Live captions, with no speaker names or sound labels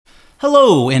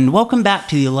Hello, and welcome back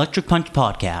to the Electric Punch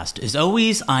Podcast. As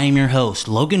always, I am your host,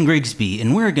 Logan Grigsby,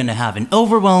 and we're going to have an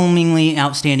overwhelmingly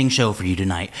outstanding show for you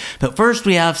tonight. But first,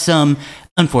 we have some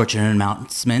unfortunate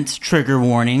announcements, trigger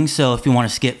warning, so if you want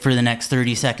to skip for the next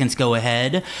 30 seconds, go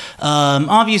ahead.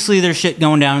 Obviously, there's shit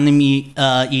going down in the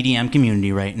EDM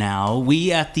community right now.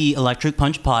 We at the Electric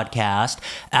Punch Podcast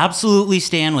absolutely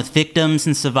stand with victims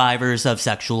and survivors of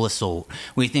sexual assault.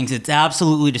 We think it's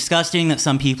absolutely disgusting that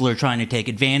some people are trying to take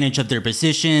advantage of their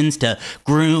positions to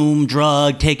groom,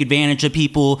 drug, take advantage of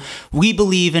people. We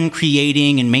believe in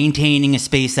creating and maintaining a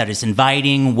space that is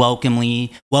inviting, welcoming,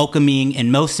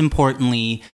 and most importantly,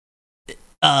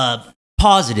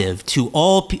 positive to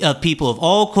all people of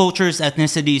all cultures,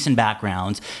 ethnicities, and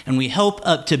backgrounds. And we help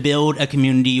to build a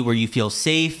community where you feel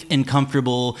safe and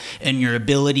comfortable in your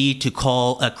ability to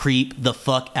call a creep the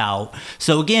fuck out.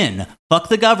 So again, fuck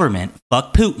the government,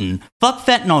 fuck Putin, fuck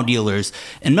fentanyl dealers,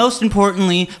 and most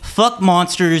importantly, fuck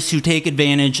monsters who take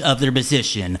advantage of their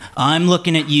position. I'm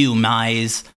looking at you,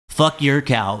 Mize. Fuck your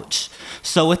couch.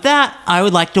 So with that, I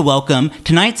would like to welcome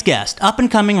tonight's guest,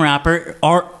 up-and-coming rapper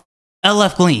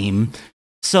LRF Gleem.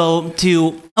 So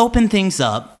to open things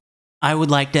up, I would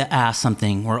like to ask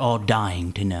something we're all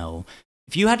dying to know.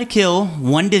 If you had to kill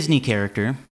one Disney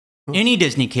character, any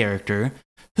Disney character,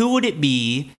 who would it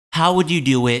be, how would you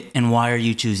do it, and why are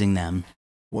you choosing them?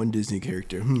 One Disney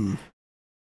character,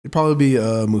 It'd probably be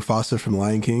Mufasa from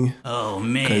Lion King. Oh,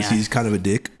 man. Because he's kind of a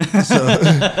dick. So,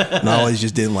 and I always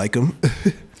just didn't like him.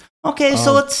 Okay,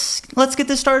 so let's get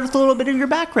this started with a little bit of your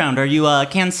background. Are you a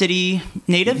Kansas City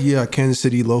native? Yeah, Kansas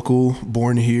City local,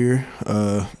 born here,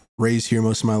 raised here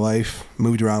most of my life.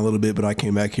 Moved around a little bit, but I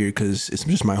came back here because it's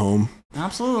just my home.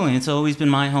 Absolutely, it's always been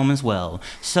my home as well.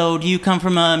 So do you come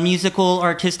from a musical,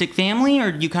 artistic family,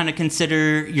 or do you kind of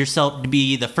consider yourself to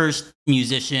be the first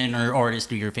musician or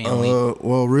artist of your family?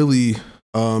 Well, really,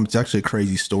 it's actually a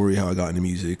crazy story how I got into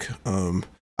music.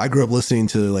 I grew up listening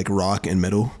to like rock and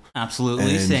metal.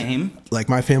 Absolutely, and, same. Like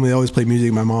my family always played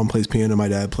music. My mom plays piano, my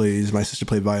dad plays, my sister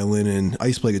played violin, and I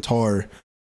used to play guitar. And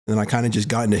then I kind of just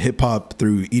got into hip hop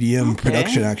through EDM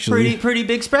production, actually. Pretty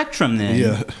big spectrum then.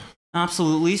 Yeah.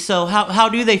 Absolutely. So how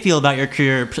do they feel about your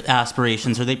career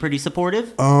aspirations? Are they pretty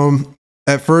supportive?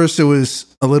 At first it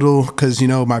was a little, because,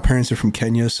 my parents are from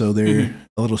Kenya, so they're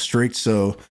a little strict.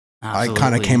 So Absolutely. I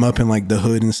kind of came up in like the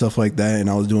hood and stuff like that, and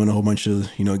I was doing a whole bunch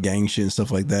of gang shit and stuff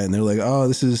like that, and they're like, oh,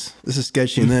 this is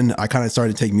sketchy. And then I kind of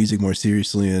started to take music more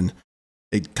seriously, and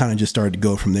it kind of just started to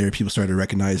go from there. People started to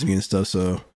recognize me and stuff,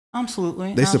 so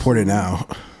Absolutely. They support it now.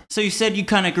 So you said you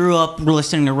kind of grew up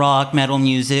listening to rock, metal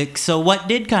music. So what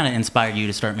did kind of inspire you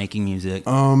to start making music?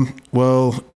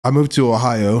 Well, I moved to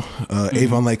Ohio,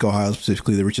 Avon Lake, Ohio,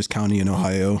 specifically the richest county in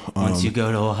Ohio. Once you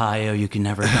go to Ohio, you can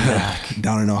never come back.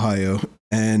 Down in Ohio.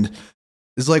 And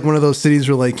it's like one of those cities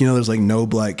where there's like no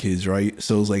black kids, right?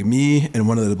 So it was like me and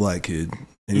one other black kid.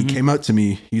 And he came up to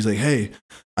me. He's like, hey,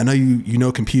 I know you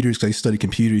know computers because I study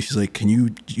computers. He's like, can you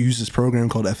use this program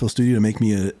called FL Studio to make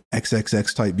me a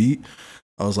XXX type beat?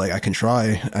 I was like, I can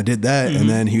try. I did that. And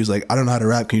then he was like, I don't know how to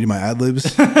rap. Can you do my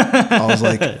ad-libs? I was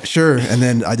like, sure. And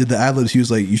then I did the ad-libs. He was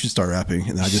like, you should start rapping.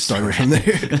 And I just started from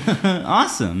there.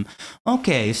 Awesome.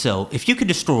 Okay, so if you could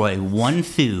destroy one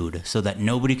food so that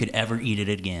nobody could ever eat it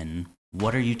again,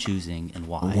 what are you choosing and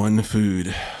why? One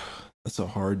food. That's a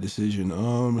hard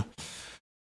decision.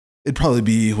 It'd probably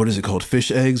be, what is it called? Fish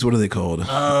eggs? What are they called?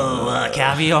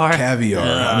 Caviar? Caviar.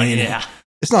 I mean,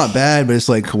 it's not bad, but it's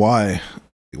like, why?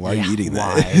 Why are you eating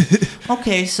that?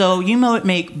 Okay, so you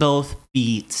make both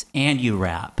beats and you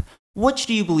rap. Which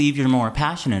do you believe you're more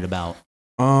passionate about?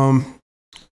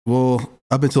 Well,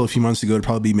 up until a few months ago, it'd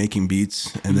probably be making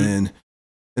beats. And then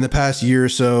in the past year or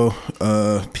so,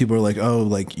 people are like, oh,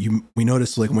 like we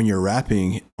noticed like when you're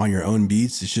rapping on your own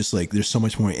beats, it's just like there's so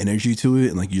much more energy to it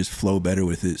and like you just flow better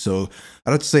with it. So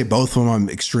I'd have to say both of them I'm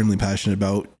extremely passionate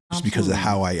about just because of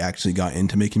how I actually got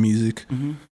into making music.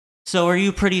 So are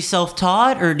you pretty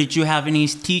self-taught, or did you have any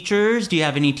teachers? Do you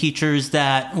have any teachers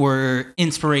that were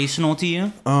inspirational to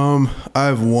you? I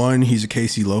have one. He's a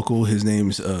KC local. His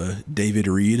name's David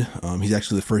Reed. He's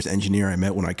actually the first engineer I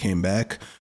met when I came back.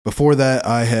 Before that,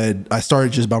 I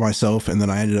started just by myself, and then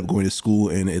I ended up going to school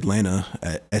in Atlanta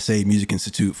at SA Music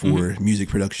Institute for music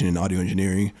production and audio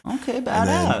engineering. Okay,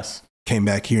 badass. Came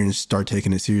back here and started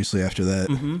taking it seriously after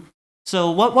that.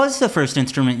 So what was the first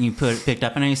instrument you picked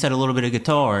up? I know you said a little bit of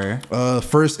guitar.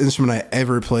 First instrument I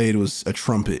ever played was a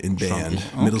trumpet in band,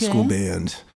 middle school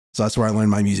band. So that's where I learned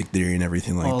my music theory and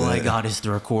everything like that. All I got is the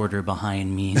recorder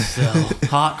behind me. So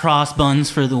hot cross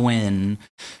buns for the win.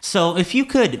 So if you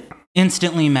could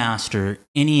instantly master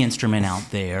any instrument out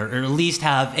there, or at least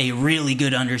have a really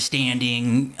good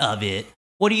understanding of it,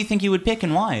 What do you think you would pick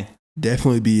and why?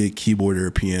 Definitely be a keyboard or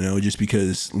a piano, just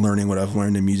because learning what I've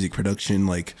learned in music production,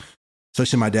 like,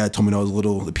 especially my dad told me when I was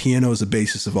little, the piano is the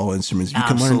basis of all instruments. If you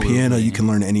can learn piano, you can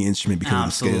learn any instrument because of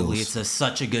the scales. It's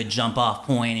such a good jump off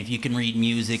point. If you can read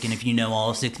music and if you know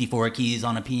all 64 keys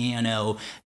on a piano,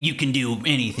 you can do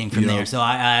anything from there. So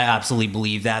I absolutely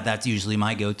believe that. That's usually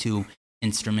my go-to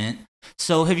instrument.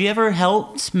 So have you ever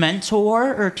helped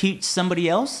mentor or teach somebody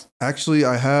else? Actually,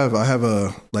 I have. I have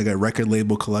a record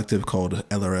label collective called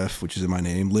LRF, which is in my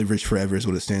name. Live Rich Forever is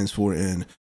what it stands for. And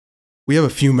we have a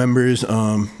few members.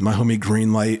 My homie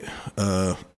Greenlight,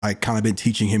 I kind of been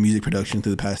teaching him music production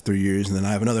through the past 3 years. And then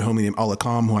I have another homie named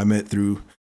Alakam, who I met through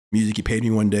music. He paid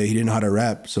me one day. He didn't know how to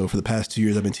rap. So for the past 2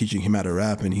 years, I've been teaching him how to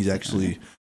rap. And he's actually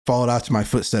followed after my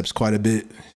footsteps quite a bit.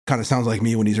 Kind of sounds like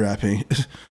me when he's rapping.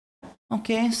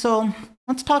 Okay, so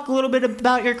let's talk a little bit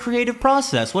about your creative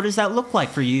process. What does that look like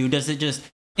for you? Does it just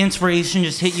inspiration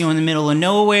just hit you in the middle of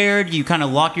nowhere? Do you kind of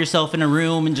lock yourself in a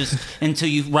room and just until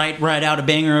you write out a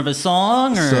banger of a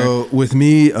song? Or? So with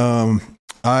me,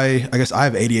 I guess I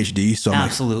have ADHD, so I'm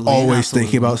like always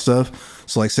thinking about stuff.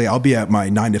 So like say I'll be at my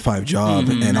 9-to-5 job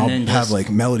and I'll have like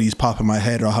melodies pop in my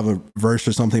head, or I'll have a verse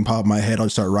or something pop in my head. I'll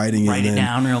start writing it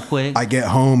down real quick. I get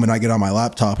home and I get on my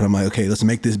laptop and I'm like, okay, let's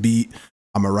make this beat.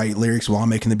 I'm gonna write lyrics while I'm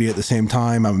making the beat at the same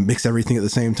time. I'm gonna mix everything at the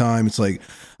same time. It's like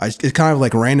it's kind of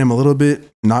like random a little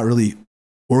bit, not really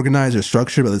organized or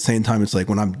structured, but at the same time, it's like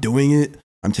when I'm doing it,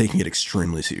 I'm taking it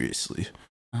extremely seriously.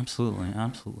 Absolutely.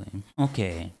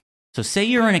 Okay, so say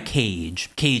you're in a cage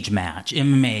match,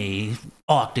 MMA,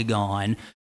 octagon.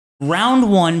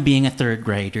 Round 1 being a 3rd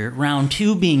grader, round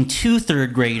 2 being 2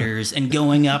 3rd graders, and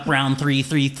going up round 3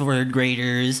 3rd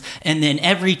graders, and then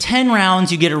every 10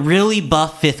 rounds you get a really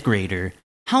buff 5th grader.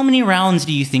 How many rounds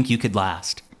do you think you could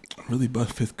last? Really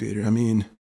buff 5th grader? I mean,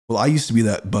 well, I used to be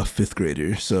that buff 5th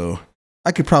grader, so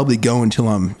I could probably go until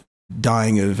I'm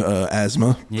dying of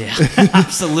asthma. Yeah,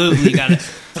 absolutely. Got to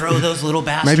throw those little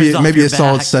bastards off maybe your a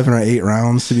solid 7 or 8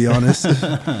 rounds, to be honest.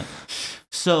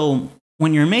 So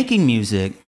when you're making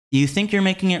music, do you think you're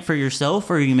making it for yourself,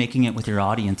 or are you making it with your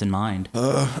audience in mind?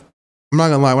 I'm not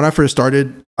gonna lie. When I first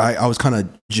started, I was kind of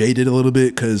jaded a little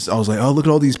bit because I was like, oh, look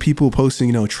at all these people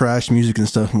posting, trash music and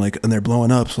stuff, and they're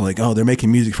blowing up. So like, oh, they're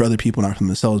making music for other people, not for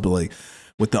themselves. But like,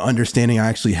 with the understanding I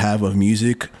actually have of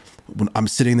music, when I'm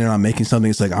sitting there and I'm making something,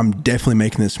 it's like I'm definitely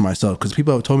making this for myself. Because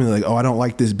people have told me like, oh, I don't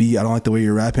like this beat, I don't like the way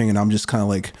you're rapping, and I'm just kind of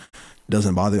like, it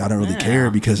doesn't bother me. I don't really care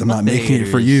because I'm not making it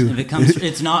for you. If it comes,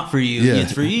 it's not for you.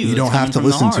 It's for you. You don't have to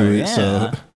listen to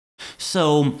it.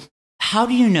 So how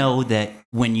do you know that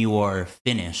when you are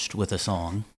finished with a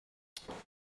song?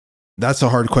 That's a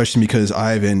hard question because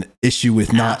I have an issue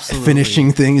with not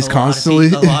finishing things constantly.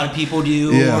 A lot of people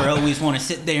do, or always want to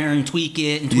sit there and tweak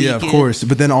it and tweak it. Yeah, of course.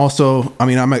 But then also, I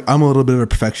mean, I'm a little bit of a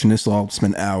perfectionist, so I'll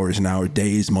spend hours and hours,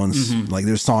 days, months. Like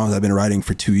there's songs I've been writing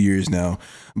for 2 years now,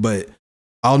 but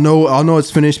I'll know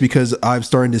it's finished because I've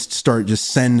started to just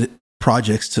send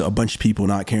projects to a bunch of people,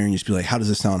 not caring, just be like, how does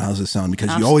this sound? How does this sound?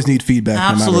 Because you always need feedback.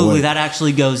 Absolutely. No matter what. That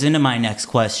actually goes into my next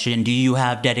question. Do you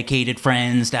have dedicated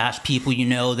friends, people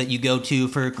that you go to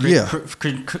for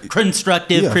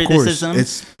constructive criticism?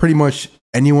 It's pretty much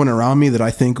anyone around me that I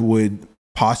think would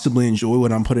possibly enjoy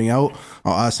what I'm putting out.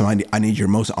 I'll ask them, I need your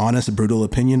most honest, brutal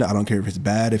opinion. I don't care if it's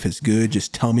bad, if it's good,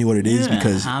 just tell me what it is,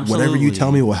 because whatever you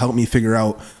tell me will help me figure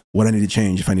out what I need to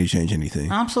change, if I need to change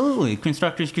anything. Absolutely.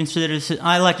 Constructors consider,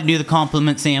 I like to do the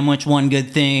compliment sandwich, one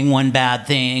good thing, one bad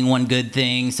thing, one good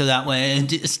thing, so that way I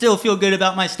still feel good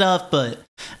about my stuff, but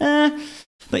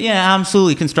yeah,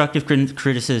 absolutely. Constructive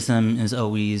criticism is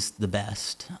always the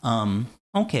best.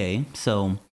 Okay,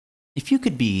 so if you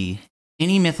could be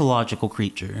any mythological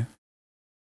creature,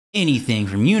 anything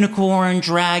from unicorn,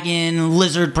 dragon,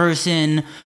 lizard person,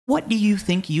 what do you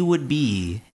think you would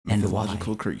be?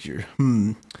 Mythological creature.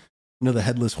 The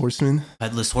Headless Horseman.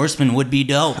 Headless Horseman would be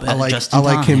dope. I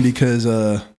like him because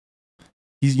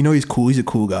he's cool. He's a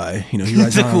cool guy. He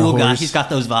rides he's a cool on a guy. horse. He's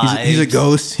got those vibes. He's a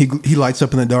ghost. He lights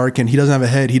up in the dark, and he doesn't have a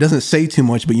head. He doesn't say too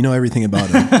much, but you know everything about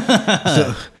him.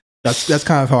 So that's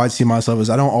kind of how I see myself.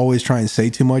 Is I don't always try and say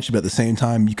too much, but at the same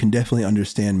time, you can definitely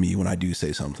understand me when I do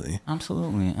say something.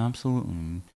 Absolutely.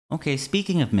 Okay,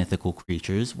 speaking of mythical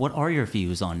creatures, what are your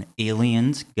views on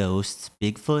aliens, ghosts,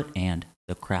 Bigfoot, and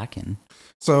the Kraken?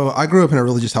 So I grew up in a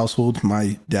religious household.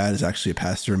 My dad is actually a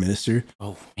pastor, a minister.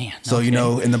 Oh, man. So,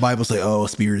 in the Bible, it's like, oh,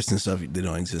 spirits and stuff, they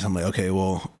don't exist. I'm like, okay,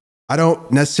 well, I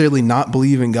don't necessarily not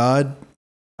believe in God.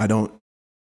 I don't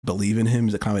believe in him.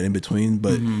 It's a kind of in between.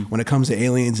 But when it comes to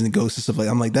aliens and ghosts and stuff,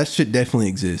 I'm like, that shit definitely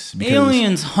exists.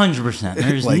 Aliens, 100%.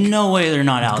 There's no way they're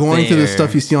not out there. Going through the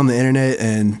stuff you see on the internet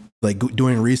and like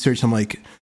doing research, I'm like,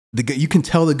 you can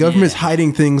tell the government's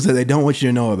hiding things that they don't want you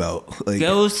to know about. Like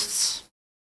ghosts,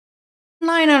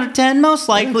 9 out of 10, most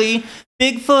likely.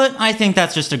 Bigfoot, I think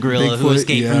that's just a gorilla who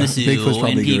escaped from the zoo,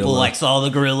 and people like saw the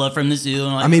gorilla from the zoo.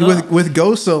 And like, I mean, with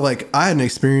ghosts, so like I had an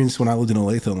experience when I lived in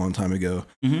Olathe a long time ago.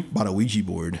 Bought a Ouija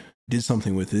board, did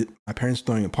something with it. My parents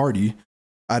throwing a party.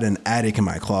 I had an attic in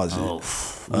my closet.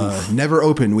 Never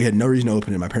opened. We had no reason to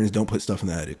open it. My parents don't put stuff in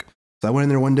the attic. So I went in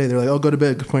there one day. They're like, "Oh, go to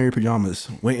bed. Go put on your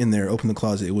pajamas." Went in there, opened the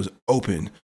closet. It was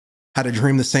open. Had a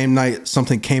dream the same night.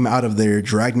 Something came out of there,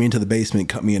 dragged me into the basement,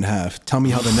 cut me in half. Tell me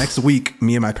how the next week,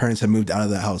 me and my parents had moved out of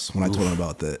that house when I told them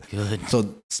about that. Good.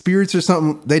 So spirits or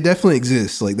something, they definitely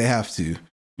exist. Like they have to.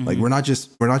 Like we're not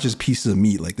just pieces of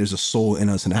meat. Like there's a soul in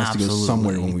us and it has to go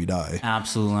somewhere when we die.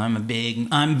 Absolutely.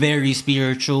 I'm very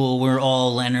spiritual. We're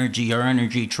all energy. Our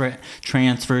energy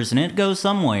transfers and it goes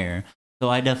somewhere. So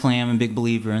I definitely am a big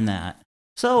believer in that.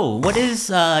 So, what is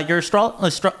your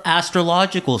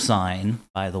astrological sign,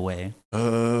 by the way?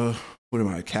 What am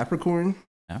I, Capricorn?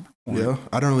 Yeah,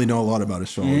 I don't really know a lot about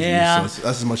astrology. Yeah, so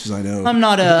that's as much as I know.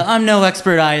 I'm no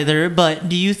expert either. But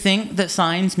do you think that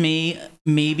signs may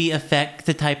maybe affect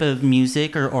the type of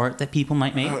music or art that people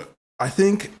might make? I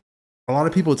think a lot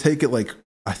of people take it like.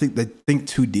 I think they think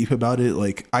too deep about it.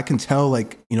 Like I can tell,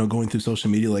 like, you know, going through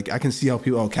social media, like I can see how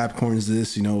people, Capricorn is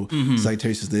this, you know,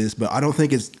 Sagittarius is this, but I don't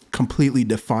think it's completely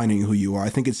defining who you are. I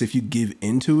think it's if you give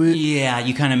into it. Yeah,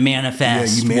 you kind of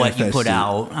manifest what you put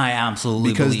out. I absolutely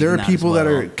because there are people that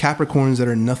are Capricorns that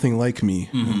are nothing like me.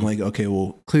 I'm like, okay,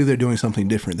 well, clearly they're doing something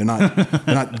different. They're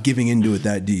not giving into it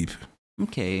that deep.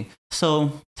 Okay,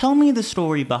 so tell me the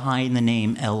story behind the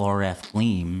name LRF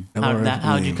Gleem.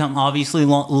 How'd you come? Obviously,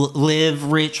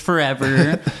 live rich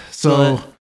forever. Actually,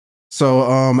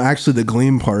 the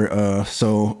Gleem part.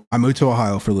 So I moved to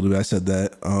Ohio for a little bit. I said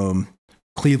that.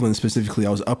 Cleveland specifically, I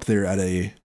was up there at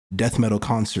a death metal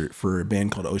concert for a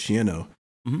band called Oceano.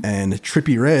 And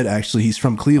Trippie Redd, actually, he's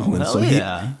from Cleveland.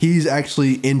 He's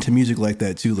actually into music like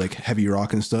that too, like heavy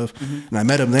rock and stuff. And I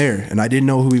met him there, and I didn't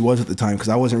know who he was at the time because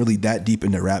I wasn't really that deep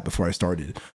into rap before I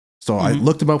started. So I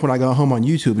looked him up when I got home on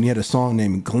YouTube, and he had a song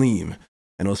named Gleem,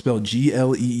 and it was spelled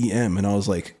Gleem. And I was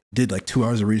like, did like 2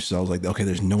 hours of research. I was like, okay,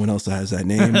 there's no one else that has that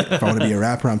name. If I want to be a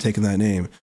rapper, I'm taking that name.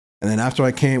 And then after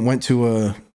I went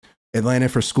to Atlanta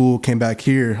for school, came back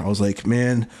here, I was like,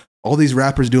 man, all these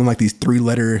rappers doing like these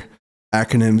 3-letter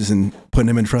acronyms and putting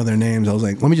them in front of their names. I was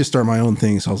like, let me just start my own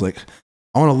thing. So I was like,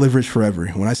 I want to live rich forever.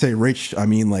 When I say rich, I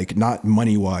mean like not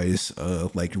money wise,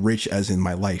 like rich as in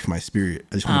my life, my spirit.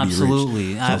 I just want to be rich.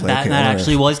 Absolutely. So that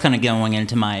actually was kind of going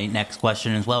into my next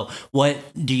question as well. What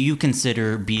do you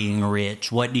consider being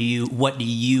rich? What do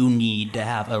you need to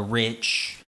have a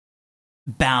rich,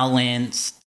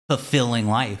 balanced, fulfilling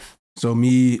life? So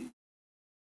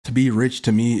to be rich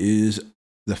to me is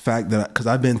the fact that, because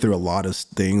I've been through a lot of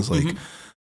things, like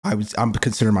I'm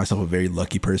considering myself a very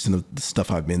lucky person of the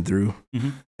stuff I've been through.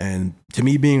 And to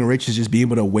me, being rich is just being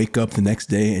able to wake up the next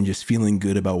day and just feeling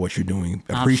good about what you're doing,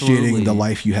 appreciating the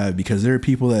life you have, because there are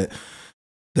people that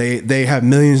they have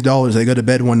millions of dollars. They go to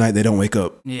bed one night, they don't wake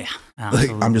up. Yeah.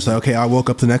 Like, I'm just like, okay, I woke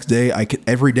up the next day.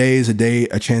 Every day is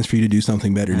a chance for you to do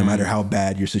something better, no matter how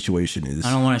bad your situation is.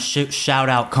 I don't want to shout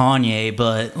out Kanye,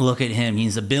 but look at him.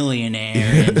 He's a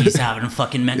billionaire and he's having a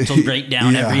fucking mental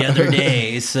breakdown every other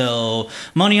day. So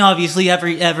money obviously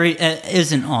isn't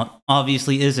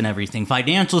everything.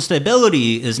 Financial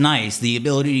stability is nice. The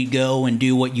ability to go and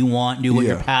do what you want, do what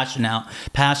you're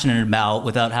passionate about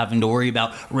without having to worry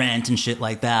about rent and shit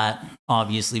like that.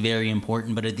 Obviously very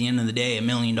important, but at the end of the day, $1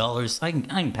 million, I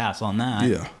can pass on that.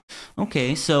 Yeah.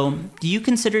 Okay, so do you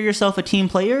consider yourself a team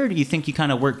player, or do you think you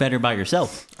kind of work better by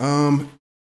yourself?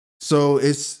 So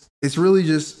it's really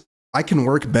just, I can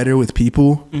work better with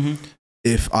people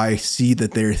if I see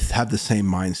that they have the same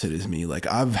mindset as me. Like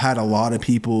I've had a lot of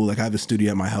people, like I have a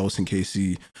studio at my house in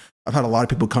KC. I've had a lot of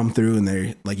people come through and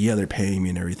they're like, yeah, they're paying me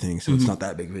and everything. So it's not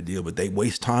that big of a deal, but they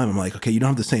waste time. I'm like, okay, you don't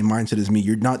have the same mindset as me.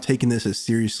 You're not taking this as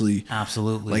seriously.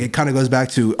 Absolutely. Like it kind of goes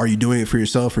back to, are you doing it for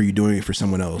yourself or are you doing it for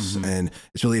someone else? And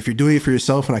it's really, if you're doing it for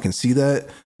yourself and I can see that,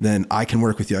 then I can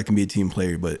work with you. I can be a team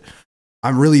player, but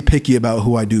I'm really picky about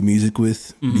who I do music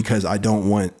with because I don't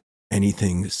want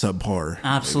anything subpar.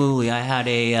 Absolutely. I had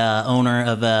a owner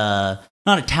of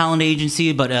not a talent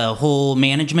agency, but a whole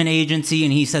management agency.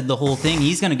 And he said the whole thing,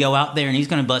 he's going to go out there and he's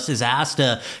going to bust his ass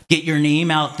to get your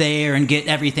name out there and get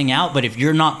everything out. But if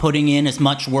you're not putting in as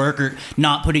much work or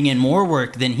not putting in more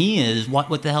work than he is,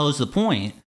 what the hell is the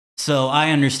point? So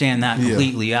I understand that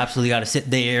completely. You absolutely got to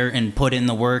sit there and put in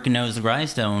the work and nose the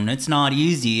grindstone. It's not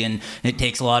easy and it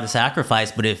takes a lot of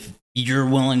sacrifice. But if you're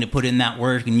willing to put in that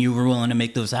work and you were willing to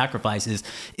make those sacrifices,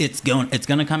 it's going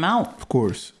to come out. Of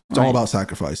course. It's all about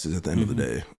sacrifices at the end of the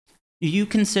day. Do you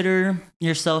consider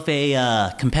yourself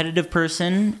a competitive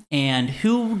person, and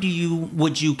who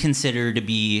would you consider to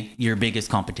be your biggest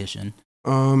competition?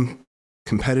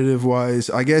 Competitive wise,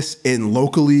 I guess in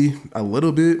locally a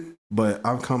little bit, but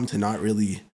I've come to not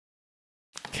really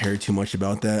care too much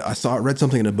about that. I read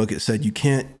something in a book. It said you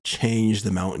can't change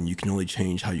the mountain, you can only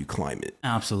change how you climb it.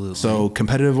 Absolutely. So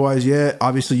competitive wise, yeah,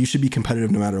 obviously you should be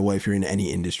competitive no matter what. If you're in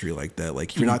any industry like that,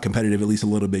 like if you're not competitive at least a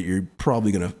little bit, you're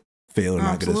probably gonna fail or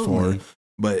not get as far.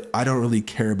 But I don't really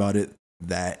care about it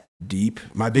that deep.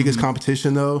 My biggest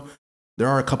competition though, there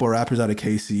are a couple of rappers out of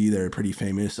KC that are pretty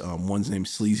famous. One's named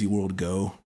Sleazy World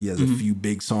Go. He has a few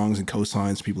big songs and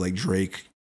cosigns, people like Drake,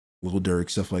 Lil Durk,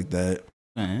 stuff like that.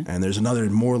 And there's another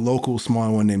more local,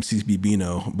 small one named CB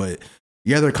Bino. But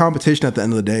yeah, they're competition at the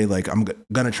end of the day. Like I'm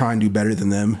gonna try and do better than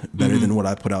them, better than what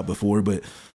I put out before. But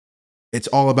it's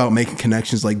all about making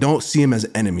connections. Like, don't see them as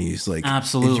enemies. Like,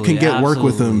 absolutely, if you can get work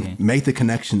with them, make the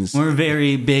connections. We're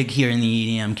very big here in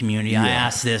the EDM community. I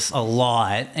ask this a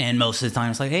lot, and most of the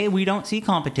time it's like, hey, we don't see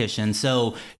competition.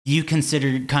 So you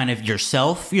consider kind of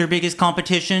yourself your biggest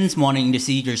competitions, wanting to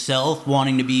see yourself,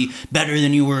 wanting to be better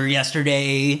than you were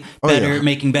yesterday,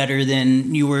 making better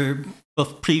than you were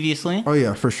previously? Oh,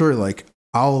 yeah, for sure. Like,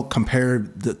 I'll compare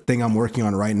the thing I'm working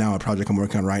on right now, a project I'm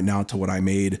working on right now, to what I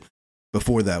made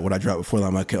before that, what I dropped before that.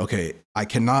 I'm like, okay, I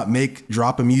cannot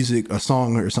drop a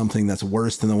song or something that's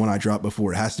worse than the one I dropped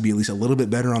before. It has to be at least a little bit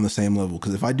better on the same level.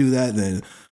 Because if I do that, then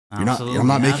I'm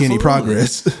not making any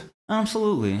progress.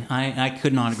 Absolutely. I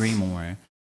could not agree more.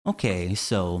 Okay,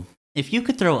 so if you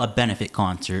could throw a benefit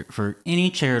concert for any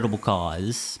charitable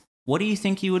cause, what do you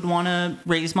think you would want to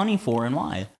raise money for and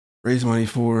why? Raise money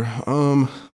for,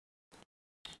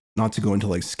 not to go into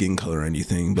like skin color or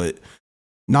anything, but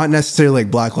not necessarily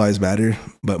like Black Lives Matter,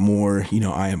 but more,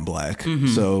 I am black.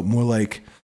 So more like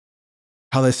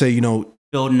how they say,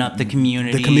 building up the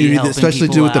community, especially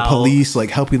do with the police, like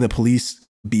helping the police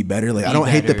be better. Like I don't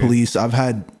hate the police. I've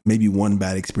had maybe one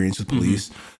bad experience with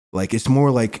police. Like it's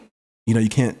more like, you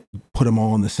can't put them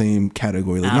all in the same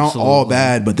category. Like not all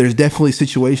bad, but there's definitely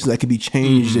situations that could be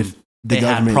changed if the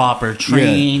government had proper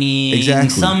training. Yeah, exactly.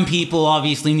 Some people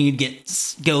obviously need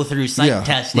to go through psych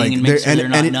testing and make sure they're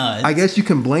not nuts. I guess you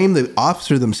can blame the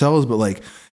officer themselves, but like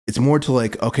it's more to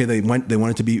like, okay, they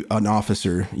wanted to be an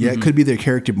officer. Yeah, it could be their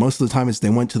character. Most of the time, it's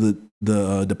they went to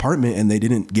the department and they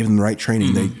didn't give them the right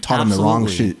training. They taught them the wrong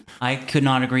shit. I could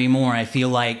not agree more. I feel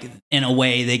like in a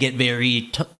way they get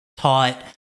very taught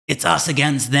it's us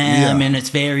against them, and it's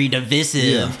very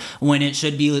divisive when it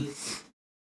should be.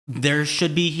 There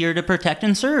should be here to protect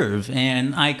and serve.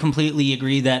 And I completely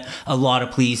agree that a lot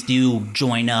of police do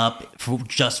join up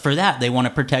just for that. They want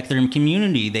to protect their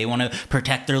community. They want to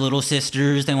protect their little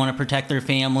sisters. They want to protect their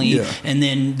family. Yeah. And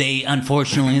then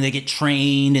unfortunately, they get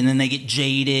trained and then they get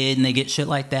jaded and they get shit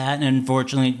like that. And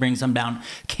unfortunately, it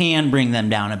can bring them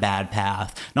down a bad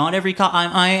path. Not every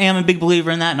I am a big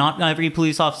believer in that. Not every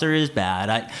police officer is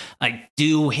bad. I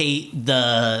do hate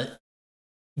the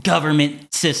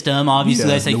government system.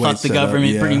 Obviously, I say fuck the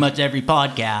government pretty much every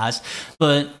podcast,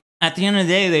 but at the end of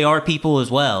the day, they are people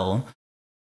as well.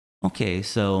 Okay,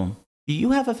 so do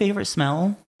you have a favorite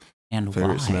smell and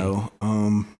favorite why? Smell?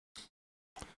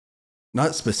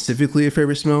 Not specifically a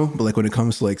favorite smell, but like when it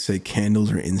comes to like say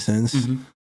candles or incense,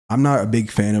 I'm not a big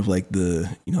fan of like the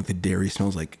the dairy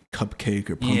smells like cupcake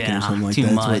or pumpkin or something like that.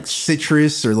 It's like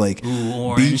citrus or like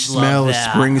beach smell or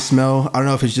spring smell. I don't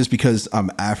know if it's just because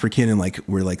I'm African and like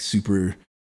we're like super,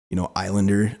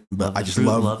 islander, but I just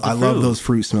love those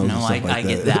fruit smells. No, and stuff I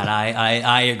get that.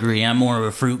 I agree. I'm more of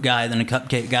a fruit guy than a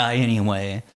cupcake guy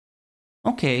anyway.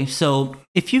 Okay, so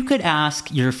if you could ask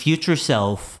your future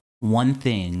self one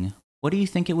thing, what do you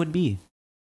think it would be?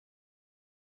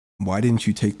 Why didn't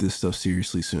you take this stuff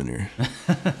seriously sooner?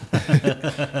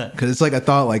 Because it's like I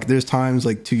thought like there's times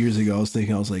like 2 years ago I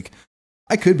was like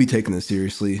I could be taking this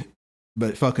seriously,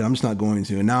 but fuck it, I'm just not going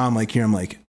to. And now I'm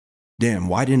like damn,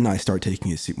 why didn't I start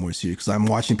taking it more serious? Because I'm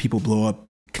watching people blow up.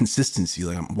 Consistency,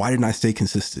 like why didn't I stay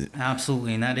consistent?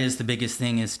 Absolutely, and that is the biggest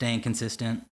thing, is staying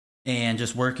consistent and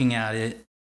just working at it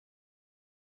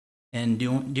and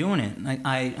doing it.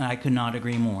 I could not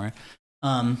agree more.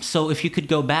 So if you could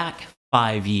go back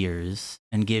 5 years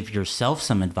and give yourself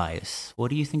some advice, what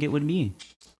do you think it would be?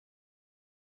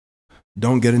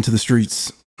 Don't get into the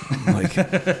streets. Like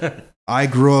I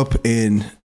grew up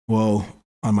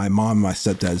on my mom and my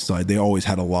stepdad's side, they always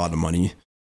had a lot of money.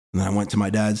 And then I went to my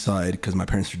dad's side because my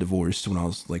parents were divorced when I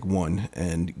was like 1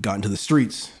 and got into the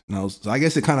streets. And I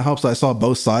guess it kind of helps. I saw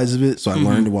both sides of it. So I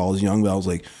learned while I was young, but I was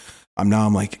like, I'm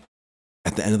like,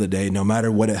 at the end of the day, no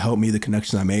matter what it helped me, the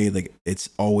connection I made, like it's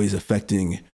always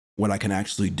affecting what I can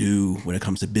actually do when it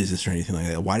comes to business or anything like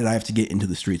that. Why did I have to get into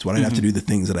the streets? Why did I have to do the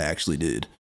things that I actually did?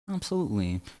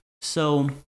 Absolutely. So,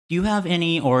 do you have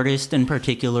any artists in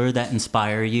particular that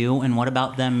inspire you, and what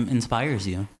about them inspires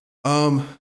you?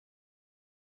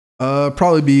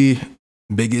 Probably be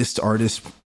biggest artist,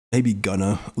 maybe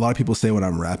Gunna. A lot of people say when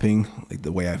I'm rapping, like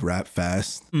the way I rap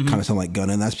fast, kind of sound like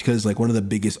Gunna, and that's because like one of the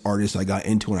biggest artists I got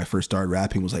into when I first started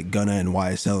rapping was like Gunna and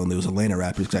YSL, and those Atlanta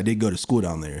rappers, because I did go to school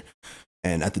down there,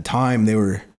 and at the time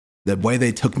the way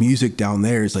they took music down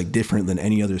there is like different than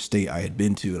any other state I had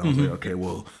been to, and I was like, okay,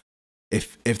 well,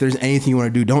 if there's anything you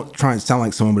want to do, don't try and sound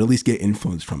like someone, but at least get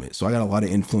influence from it. So I got a lot of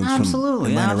influence from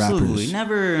Atlanta rappers.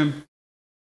 Never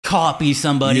copy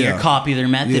somebody or copy their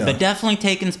method, but definitely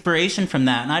take inspiration from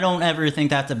that. And I don't ever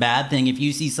think that's a bad thing. If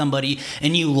you see somebody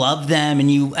and you love them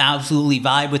and you absolutely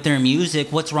vibe with their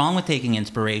music, what's wrong with taking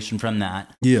inspiration from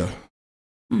that? Yeah.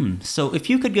 So if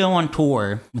you could go on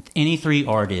tour with any 3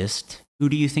 artists, who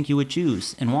do you think you would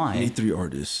choose and why? Any 3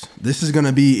 artists. This is going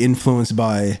to be influenced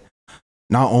by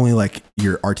not only like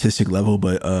your artistic level,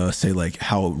 but say like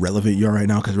how relevant you are right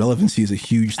now, because relevancy is a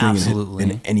huge thing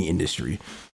in any industry.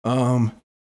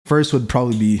 First would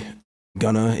probably be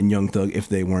Gunna and Young Thug if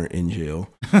they weren't in jail.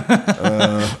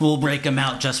 We'll break them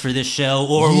out just for this show,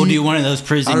 or we'll do one of those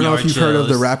prison yard shows. I don't know if you've heard of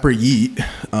the rapper Yeet.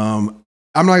 I'm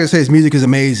not going to say his music is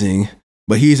amazing,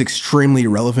 but he's extremely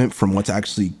relevant from what's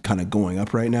actually kind of going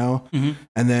up right now. And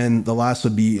then the last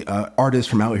would be artist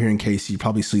from out here in KC,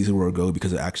 probably Sleazy World Go,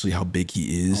 because of actually how big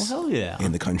he is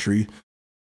in the country.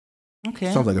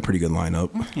 Okay. Sounds like a pretty good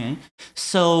lineup. Okay.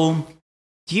 So,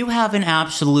 do you have an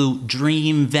absolute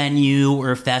dream venue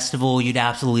or festival you'd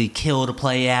absolutely kill to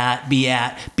play at? Be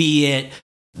it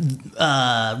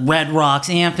Red Rocks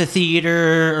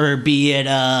Amphitheater, or be it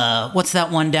what's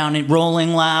that one down at Rolling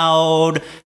Loud?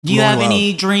 Do you have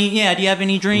any dream? Yeah, do you have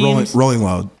any dreams? Rolling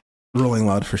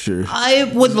Loud for sure.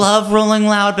 I would love Rolling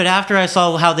Loud, but after I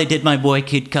saw how they did my boy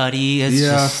Kid Cudi,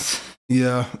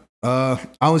 I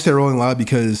only say Rolling Loud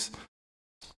because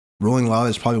Rolling Loud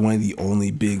is probably one of the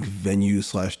only big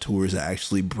venues / tours that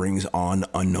actually brings on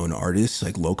unknown artists,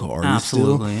 like local artists.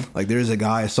 Absolutely. Still. Like there's a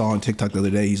guy I saw on TikTok the other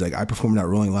day. He's like, I performed at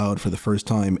Rolling Loud for the first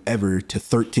time ever to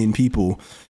 13 people.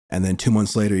 And then 2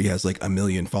 months later, he has like 1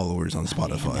 million followers on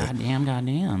Spotify.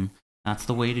 Goddamn. That's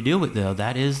the way to do it, though.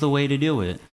 That is the way to do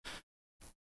it.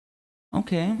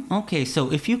 Okay.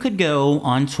 So if you could go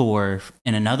on tour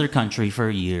in another country for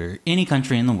a year, any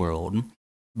country in the world,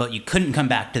 but you couldn't come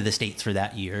back to the States for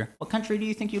that year, what country do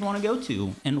you think you'd want to go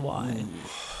to and why? It's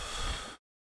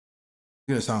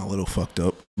going to sound a little fucked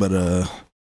up, but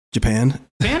Japan.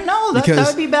 Japan? No, that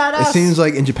would be badass. It seems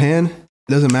like in Japan,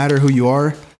 it doesn't matter who you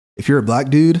are. If you're a black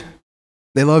dude,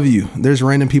 they love you. There's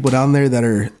random people down there that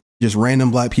are just random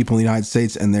black people in the United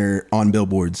States, and they're on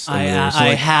billboards. I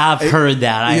have heard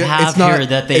that. I have heard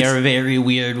that they are very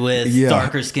weird with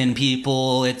darker skinned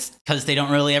people. It's because they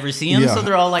don't really ever see them, so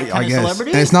they're all like kind of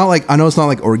celebrities. And it's not like, I know it's not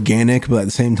like organic, but at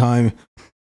the same time,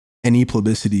 any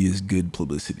publicity is good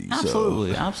publicity.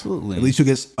 Absolutely. At least you'll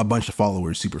get a bunch of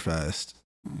followers super fast.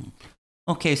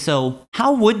 Okay, so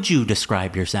how would you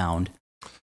describe your sound?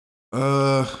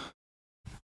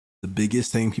 The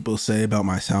biggest thing people say about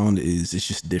my sound is it's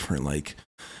just different. Like,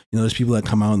 there's people that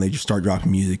come out and they just start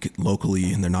dropping music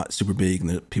locally and they're not super big, and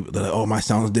they're like, oh, my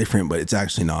sound's different, but it's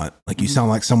actually not. Like, you sound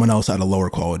like someone else at a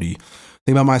lower quality. The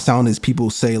thing about my sound is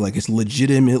people say like it's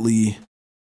legitimately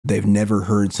they've never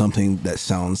heard something that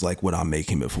sounds like what I'm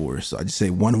making before. So I just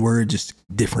say one word, just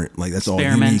different. Like that's all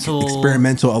unique.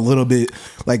 Experimental a little bit,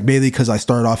 like mainly because I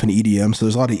started off in EDM. So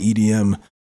there's a lot of EDM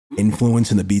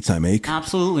influence in the beats I make.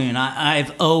 Absolutely. And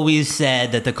I've always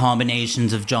said that the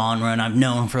combinations of genre, and I've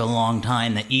known for a long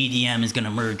time that EDM is going to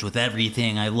merge with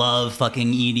everything. I love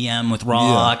fucking EDM with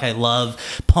rock. I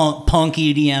love punk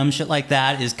EDM. Shit like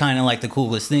that is kind of like the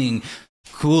coolest thing.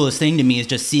 Coolest thing to me is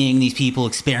just seeing these people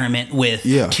experiment with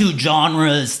two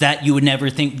genres that you would never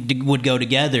think would go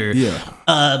together.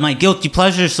 My guilty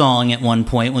pleasure song at one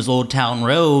point was Old Town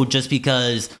Road, just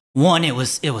because one, it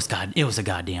was a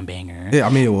goddamn banger. Yeah, I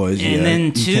mean it was. And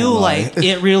then two, like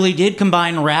it really did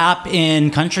combine rap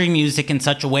and country music in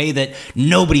such a way that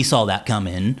nobody saw that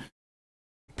coming.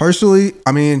 Personally,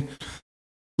 I mean,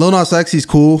 Lil Nas X is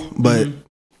cool, but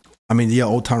I mean,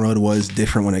 Old Town Road was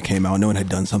different when it came out. No one had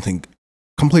done something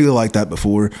completely like that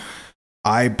before.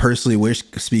 I personally wish,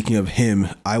 speaking of him,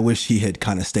 I wish he had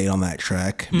kind of stayed on that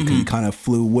track because he kind of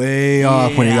flew way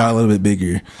off when he got a little bit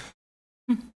bigger.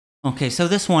 Okay, so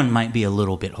this one might be a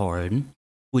little bit hard.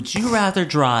 Would you rather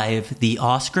drive the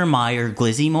Oscar Mayer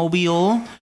Glizzy Mobile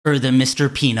or the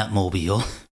Mr. Peanut Mobile?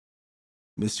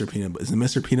 Mr. Peanut. Is the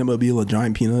Mr. Peanut Mobile a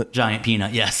giant peanut? Giant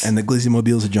peanut, yes. And the Glizzy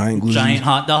Mobile is a giant glizzy? Giant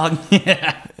hot dog?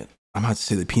 Yeah. I'm about to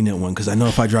say the peanut one because I know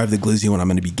if I drive the glizzy one, I'm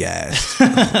going to be gassed.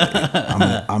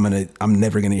 I'm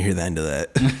never going to hear the end of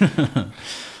that.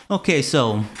 Okay,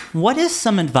 so what is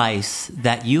some advice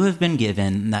that you have been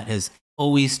given that has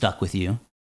always stuck with you?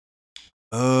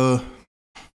 My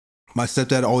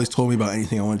stepdad always told me about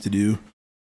anything I wanted to do.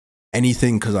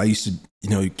 Anything, because I used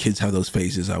to, kids have those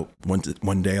phases.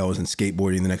 One day I was in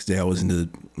skateboarding, the next day I was into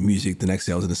music, the next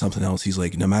day I was into something else. He's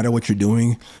like, no matter what you're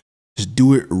doing, just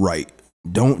do it right.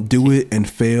 Don't do it and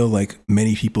fail like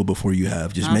many people before you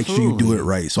have. Just make sure you do it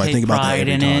right. So I think about that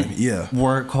every time. Yeah.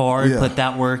 Work hard, put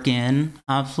that work in.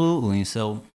 Absolutely.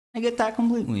 So I get that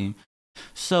completely.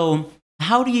 So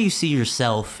how do you see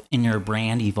yourself and your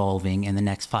brand evolving in the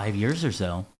next 5 years or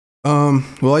so?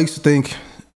 Well, I used to think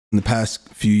in the past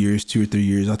few years, 2 or 3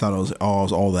 years, I thought I was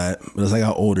all that. But as I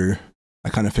got older, I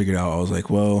kind of figured out, I was like,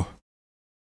 well,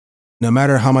 no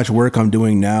matter how much work I'm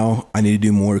doing now, I need to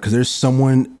do more because there's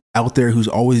someone out there who's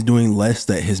always doing less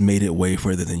that has made it way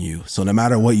further than you. So no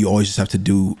matter what, you always just have to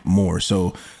do more.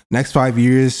 So next 5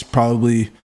 years, probably,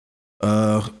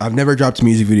 I've never dropped a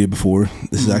music video before.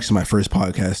 This is actually my first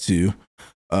podcast too.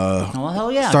 Well,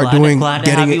 hell yeah. Start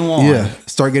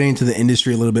Start getting into the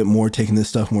industry a little bit more, taking this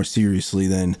stuff more seriously.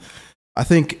 Then I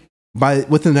think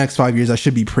within the next 5 years, I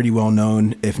should be pretty well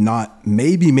known, if not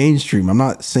maybe mainstream. I'm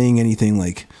not saying anything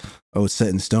like, oh, it's set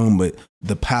in stone, but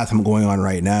the path I'm going on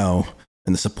right now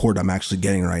and the support I'm actually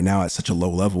getting right now at such a low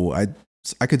level, I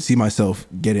could see myself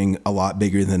getting a lot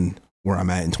bigger than where I'm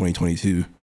at in 2022.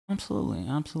 Absolutely.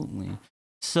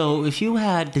 So if you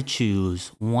had to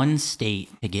choose one state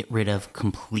to get rid of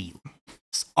completely,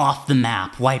 off the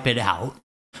map, wipe it out,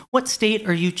 what state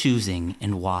are you choosing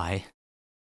and why?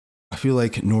 I feel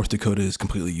like North Dakota is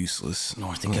completely useless.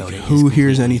 North Dakota. Like, who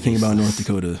hears anything about North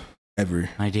Dakota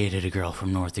ever? I dated a girl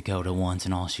from North Dakota once,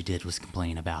 and all she did was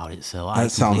complain about it. So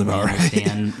that sounds about right.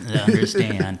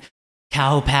 Understand.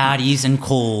 Cow patties and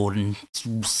cold and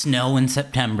snow in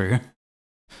September.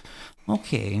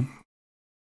 Okay.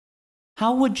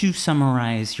 How would you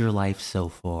summarize your life so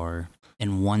far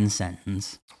in one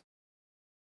sentence?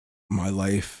 My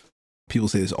life, people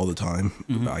say this all the time.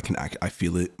 I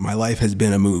feel it. My life has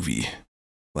been a movie.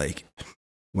 Like,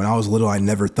 when I was little, I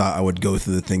never thought I would go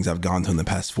through the things I've gone through in the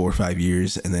past 4 or 5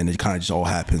 years, and then it kind of just all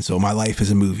happened. So my life is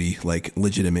a movie, like,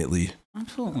 legitimately.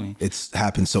 Absolutely. It's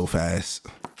happened so fast.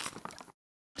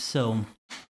 So,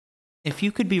 if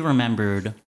you could be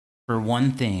remembered for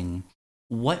one thing,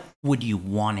 what would you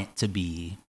want it to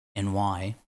be and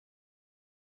why?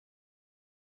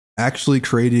 Actually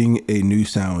creating a new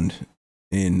sound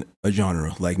in a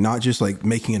genre, like not just like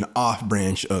making an off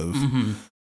branch of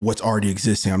what's already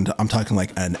existing. I'm talking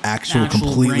like an actual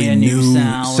completely new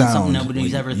sound. Something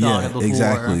nobody's ever thought of before.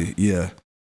 Exactly. Yeah.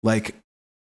 Like,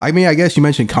 I mean, I guess you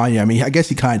mentioned Kanye. I mean, I guess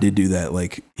he kind of did do that.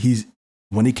 Like,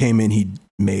 when he came in, he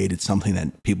made it something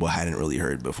that people hadn't really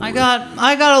heard before. I got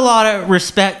a lot of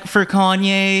respect for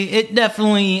Kanye. It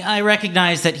definitely, I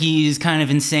recognize that he's kind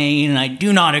of insane, and I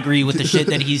do not agree with the shit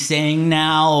that he's saying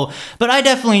now. But I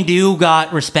definitely do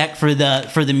got respect for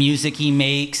the music he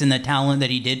makes and the talent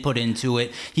that he did put into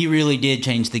it. He really did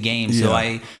change the game. Yeah. So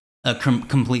I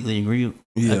completely agree.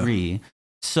 Yeah.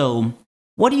 So,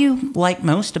 what do you like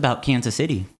most about Kansas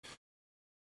City?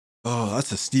 Oh,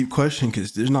 that's a steep question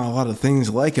because there's not a lot of things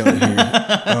like out here.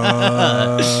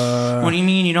 What do you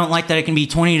mean you don't like that it can be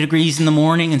 20 degrees in the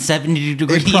morning and 70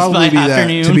 degrees by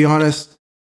afternoon? To be honest,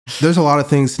 there's a lot of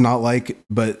things to not like,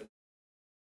 but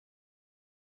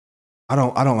I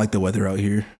don't like the weather out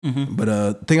here. But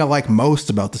the thing I like most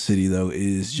about the city, though,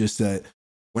 is just that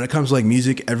when it comes to like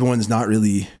music, everyone's not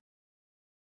really,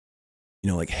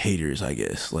 like haters, I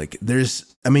guess. Like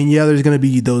there's going to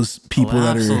be those people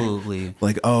that are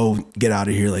like, oh, get out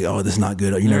of here. Like, oh, this is not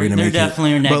good. You're never going to make it. There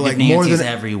definitely are negative Nancy's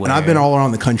everywhere. And I've been all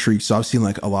around the country, so I've seen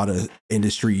like a lot of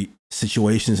industry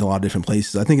situations in a lot of different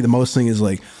places. I think the most thing is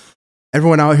like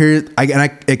everyone out here,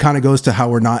 it kind of goes to how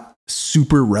we're not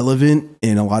super relevant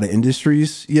in a lot of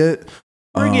industries yet.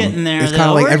 We're getting there. It's kind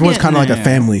of like everyone's kind of like a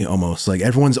family almost. Like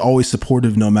everyone's always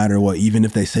supportive no matter what, even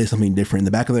if they say something different. In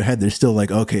the back of their head, they're still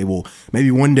like, okay, well,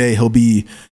 maybe one day he'll be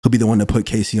the one to put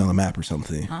Casey on the map or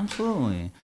something.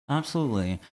 Absolutely.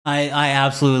 I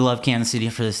absolutely love Kansas City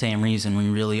for the same reason. We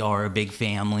really are a big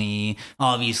family.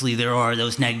 Obviously, there are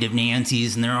those negative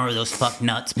Nancy's and there are those fuck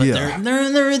nuts, but they're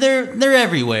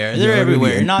everywhere. They're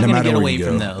everywhere. You're not going to get away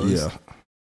from those. Yeah.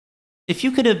 If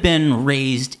you could have been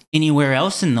raised anywhere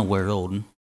else in the world,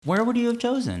 where would you have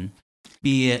chosen?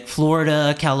 be it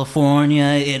Florida, California,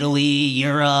 Italy,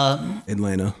 Europe,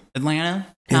 Atlanta,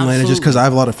 Absolutely. just because I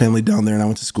have a lot of family down there and I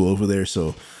went to school over there,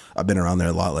 so I've been around there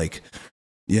a lot. Like,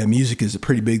 yeah, music is a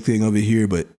pretty big thing over here,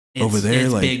 but over there,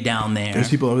 it's like, big down there. there's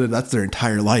people over there that's their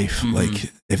entire life.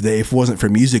 Like, if it wasn't for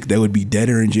music, they would be dead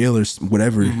or in jail or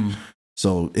whatever.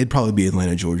 So it'd probably be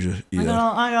Atlanta, Georgia. Yeah.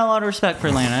 I got a lot of respect for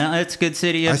Atlanta. It's a good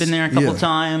city. I've been there a couple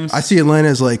times. I see Atlanta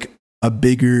as like a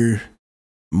bigger,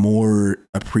 more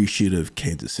appreciative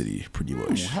Kansas City, pretty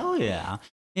much. Hell yeah.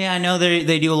 Yeah, I know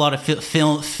they do a lot of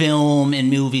film and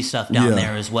movie stuff down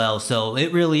there as well. So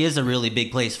it really is a really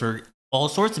big place for all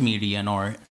sorts of media and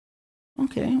art.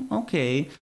 Okay.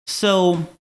 So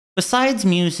besides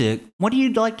music, what do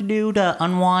you like to do to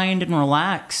unwind and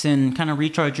relax and kind of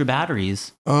recharge your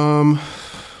batteries?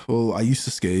 Well, I used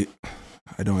to skate.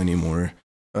 I don't anymore.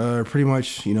 Pretty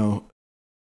much,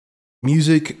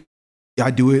 music, I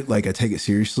do it, like, I take it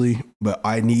seriously, but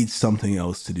I need something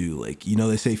else to do. Like,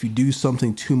 they say if you do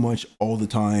something too much all the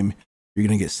time, you're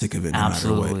going to get sick of it no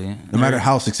matter what. No matter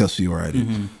how successful you are at it.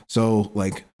 So,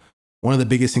 like, one of the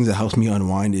biggest things that helps me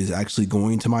unwind is actually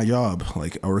going to my job.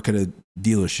 Like, I work at a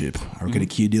dealership. I work at a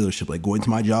Kia dealership. Like, going to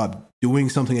my job, doing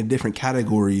something in a different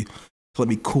category to let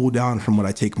me cool down from what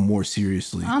I take more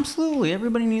seriously. Absolutely.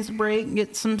 Everybody needs a break,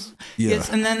 get some...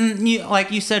 and then,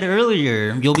 like you said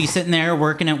earlier, you'll be sitting there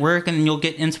working at work and you'll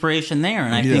get inspiration there.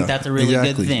 And I think that's a really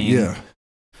good thing. Yeah.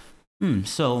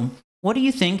 So what do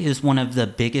you think is one of the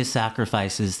biggest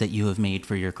sacrifices that you have made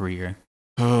for your career?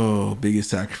 Oh,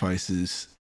 biggest sacrifices.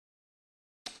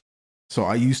 So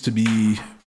I used to be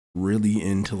really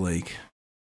into like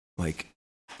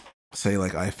say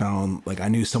like I found like I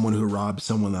knew someone who robbed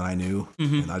someone that I knew,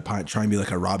 and I'd probably try and be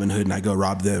like a Robin Hood and I go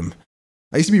rob them.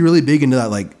 I used to be really big into that,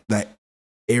 like that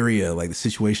area, like the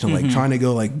situation, like trying to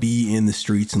go like be in the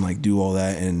streets and like do all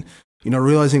that, and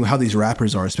realizing how these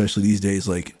rappers are, especially these days,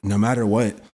 like no matter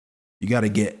what, you got to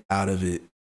get out of it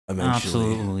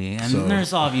eventually. Absolutely. And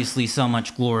there's obviously so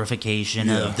much glorification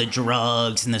of the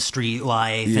drugs and the street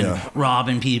life and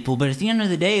robbing people, but at the end of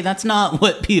the day, that's not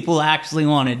what people actually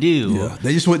want to do. Yeah.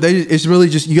 It's really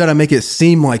just, you got to make it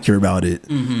seem like you're about it.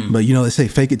 But they say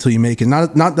fake it till you make it.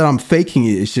 Not that I'm faking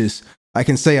it. It's just, I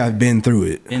can say I've been through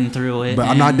it. But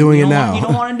I'm not doing it now. You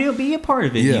don't want to be a part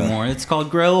of it anymore. It's called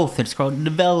growth. It's called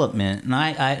development. And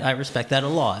I respect that a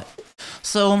lot.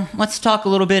 So let's talk a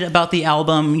little bit about the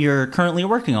album you're currently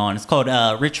working on. It's called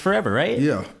Rich Forever, right?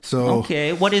 Yeah. So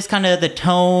okay, what is kind of the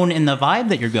tone and the vibe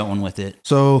that you're going with it?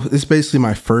 So it's basically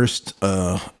my first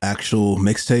actual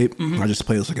mixtape. I just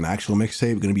played this like an actual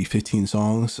mixtape. Going to be 15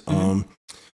 songs.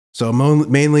 So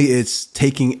mainly it's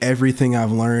taking everything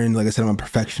I've learned. Like I said, I'm a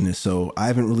perfectionist, so I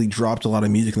haven't really dropped a lot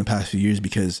of music in the past few years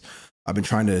because I've been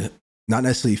trying to not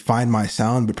necessarily find my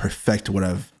sound, but perfect what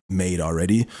I've made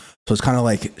already. So it's kind of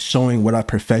like showing what I've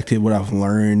perfected, what I've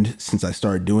learned since I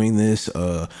started doing this,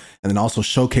 and then also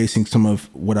showcasing some of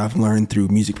what I've learned through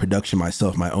music production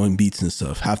myself, my own beats and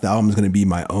stuff. Half the album is going to be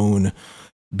my own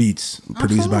beats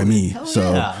produced by me. Hell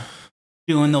so yeah.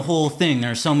 Doing the whole thing.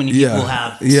 There's so many people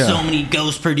have so many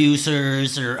ghost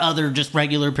producers or other just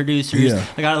regular producers.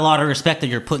 I got a lot of respect that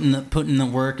you're putting the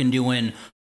work and doing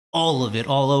all of it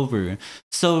all over.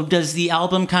 So does the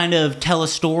album kind of tell a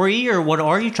story, or what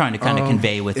are you trying to kind of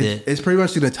convey with it? It's pretty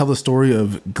much going to tell the story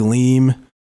of Gleem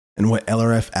and what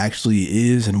LRF actually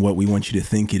is and what we want you to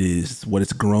think it is, what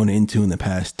it's grown into in the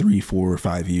past 3, 4, or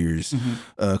 5 years.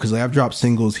 Because I've dropped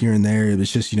singles here and there. It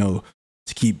was just,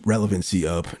 to keep relevancy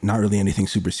up, not really anything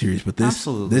super serious. But this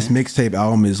mixtape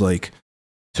album is like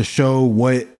to show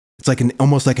what it's like,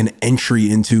 almost like an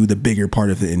entry into the bigger part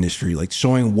of the industry, like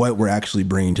showing what we're actually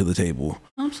bringing to the table.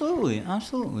 Absolutely.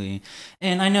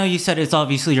 And I know you said it's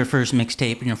obviously your first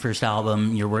mixtape and your first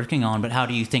album you're working on, but how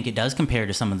do you think it does compare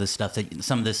to some of the stuff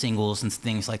some of the singles and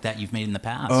things like that you've made in the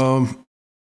past?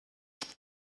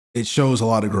 It shows a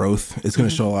lot of growth. It's going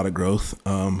to show a lot of growth.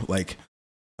 Like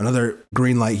another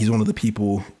Green Light, he's one of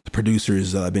the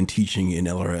producers that I've been teaching in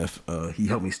LRF. He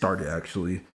helped me start it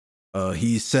actually.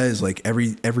 He says like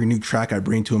every new track I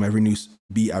bring to him, every new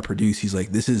beat I produce, he's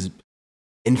like, this is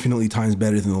infinitely times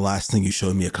better than the last thing you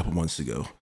showed me a couple months ago.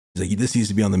 He's like, this needs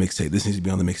to be on the mixtape. This needs to be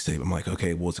on the mixtape. I'm like,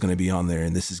 okay, well, it's going to be on there.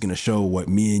 And this is going to show what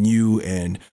me and you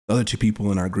and the other 2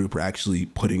 people in our group are actually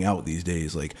putting out these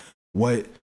days. Like what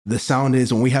the sound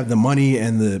is when we have the money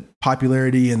and the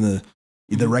popularity and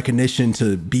the recognition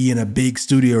to be in a big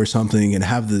studio or something and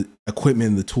have the equipment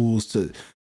and the tools to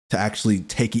actually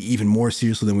take it even more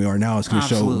seriously than we are now. It's going to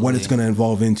show what it's going to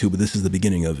evolve into, but this is the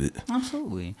beginning of it.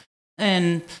 Absolutely.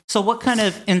 And so what kind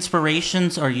of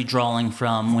inspirations are you drawing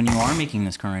from when you are making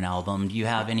this current album? Do you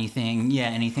have anything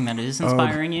that is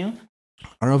inspiring you?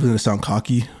 I don't know if it's going to sound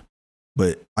cocky,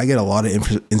 but I get a lot of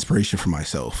inspiration from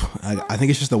myself. I think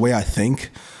it's just the way I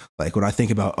think. Like when I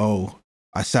think about, oh,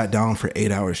 I sat down for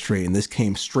 8 hours straight and this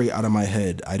came straight out of my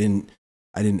head. I didn't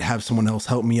have someone else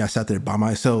help me. I sat there by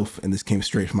myself and this came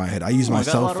straight from my head. I use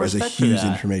myself as a huge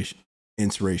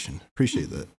inspiration. Appreciate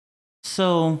that.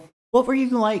 So what were you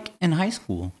like in high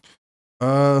school?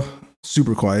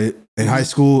 Super quiet. In high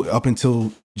school, up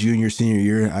until senior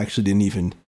year, I actually didn't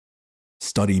even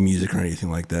study music or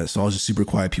anything like that. So I was just super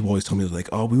quiet. People always told me like,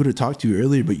 oh, we would have talked to you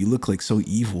earlier, but you look like so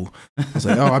evil. I was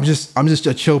like, oh, I'm just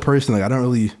a chill person. Like I don't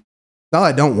really, not that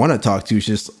I don't want to talk to you. It's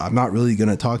just, I'm not really going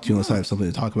to talk to you unless I have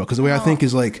something to talk about. Cause the way I think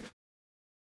is like,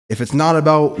 if it's not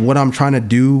about what I'm trying to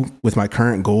do with my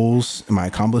current goals and my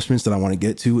accomplishments that I want to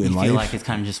get to in life, feel like it's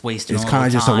kind of just wasting. It's kind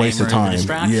of just a waste of time.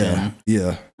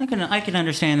 Yeah. I can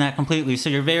understand that completely. So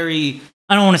you're very,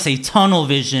 I don't want to say tunnel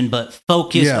vision, but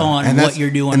focused on what you're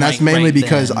doing. And that's mainly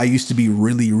because I used to be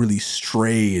really, really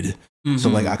strayed. Mm-hmm. So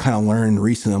like I kind of learned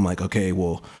recently. I'm like, okay,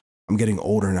 well, I'm getting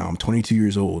older now. I'm 22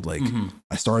 years old. Like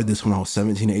I started this when I was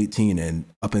 17, 18, and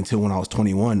up until when I was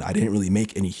 21, I didn't really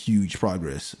make any huge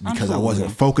progress because I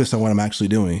wasn't focused on what I'm actually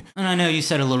doing. And I know you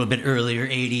said a little bit earlier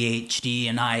ADHD,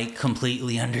 and I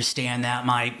completely understand that.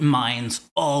 My mind's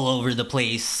all over the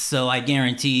place. So I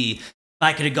guarantee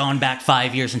I could have gone back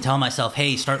 5 years and tell myself,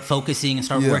 hey, start focusing and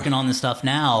start working on this stuff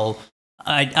now.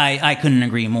 I couldn't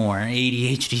agree more.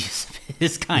 ADHD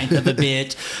is kind of a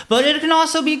bitch, but it can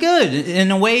also be good. In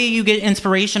a way, you get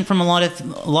inspiration from a lot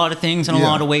of things in a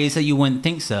lot of ways that you wouldn't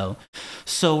think so.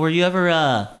 So, were you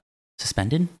ever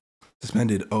suspended?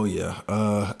 Suspended? Oh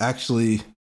yeah. Actually,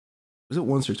 was it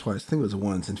once or twice? I think it was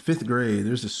once. In 5th grade,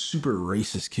 there's a super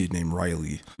racist kid named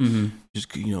Riley.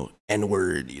 Just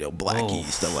N-word, blackie,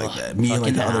 stuff like that. Me and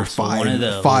like the other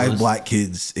five black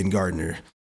kids in Gardner.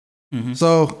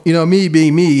 So, me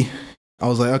being me, I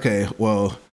was like, okay,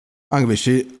 well, I don't give a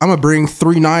shit. I'm going to bring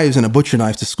 3 knives and a butcher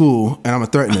knife to school, and I'm going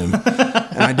to threaten him.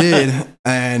 And I did,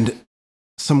 and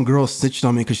some girl snitched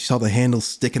on me because she saw the handle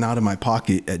sticking out of my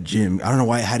pocket at gym. I don't know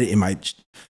why I had it in my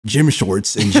gym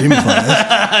shorts in gym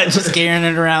class. Just carrying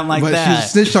it around like that. But she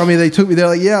snitched on me. They took me. They're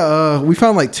like, yeah, we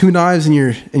found like 2 knives in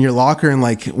your locker and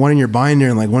like one in your binder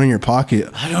and like one in your pocket.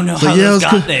 I don't know how those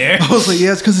got there. I was like,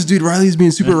 yeah, it's because this dude Riley's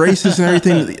being super racist and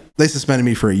everything. They suspended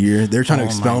me for a year. They're trying to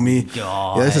expel me.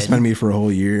 God. Yeah, they suspended me for a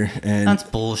whole year. And that's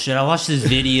bullshit. I watched this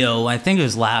video, I think it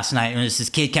was last night, and this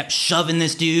kid kept shoving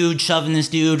this dude,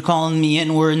 calling me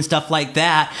N-word and stuff like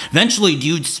that. Eventually,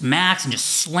 dude smacks and just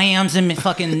slams him and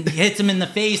fucking hits him in the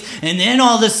face. And then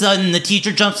all of a sudden, the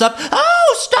teacher jumps up.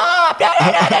 Oh, stop! Da,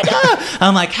 da, da, da.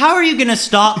 I'm like, how are you gonna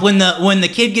stop when the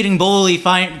kid getting bullied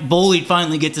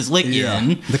finally gets his lick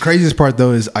in? The craziest part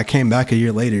though is I came back a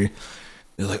year later.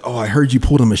 They're like, oh, I heard you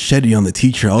pulled a machete on the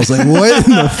teacher. I was like, what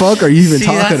in the fuck are you even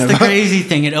talking about? That's the crazy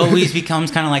thing. It always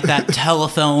becomes kind of like that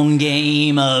telephone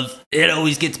game of it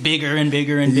always gets bigger and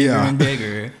bigger and bigger and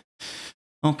bigger.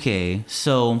 Okay,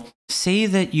 so say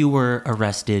that you were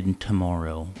arrested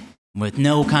tomorrow with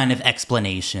no kind of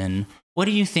explanation. What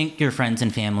do you think your friends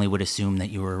and family would assume that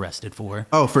you were arrested for?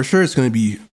 Oh, for sure it's going to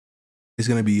be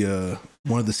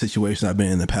one of the situations I've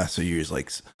been in the past few years.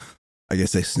 Like, I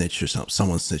guess they snitched or something.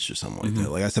 Someone snitched or something like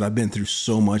that. Like I said, I've been through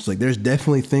so much. Like there's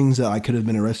definitely things that I could have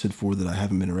been arrested for that I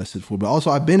haven't been arrested for. But also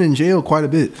I've been in jail quite a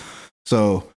bit.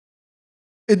 So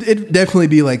it'd definitely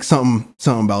be like something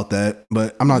about that.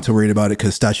 But I'm not too worried about it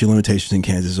because statute of limitations in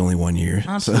Kansas is only 1 year.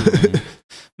 Absolutely. So.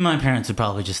 My parents would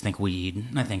probably just think weed.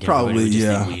 I think probably would just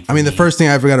think weed. I mean, the first thing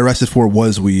I ever got arrested for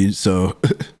was weed. So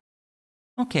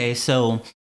okay, so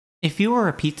if you were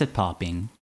a pizza topping,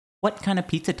 what kind of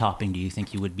pizza topping do you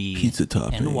think you would be? Pizza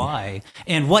topping. And why?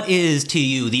 And what is to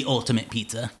you the ultimate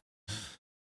pizza?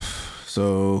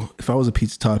 So if I was a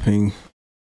pizza topping,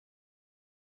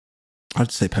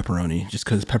 I'd say pepperoni, just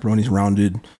because pepperoni's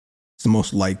rounded. It's the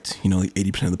most liked, like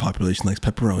 80% of the population likes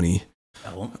pepperoni.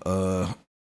 Oh.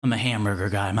 I'm a hamburger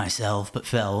guy myself,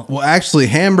 but well, actually,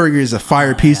 hamburger is a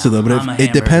fire pizza, though, but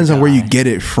it depends on where you get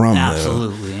it from,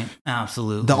 Absolutely.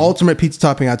 The ultimate pizza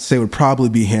topping, I'd say, would probably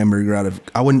be hamburger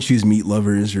I wouldn't choose Meat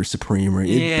Lovers or Supreme.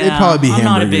 It'd probably be hamburger.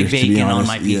 I'm not a big bacon on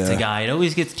my pizza guy. It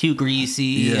always gets too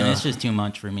greasy, and it's just too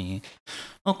much for me.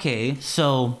 Okay,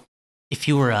 so if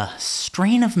you were a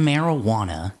strain of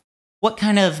marijuana, what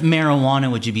kind of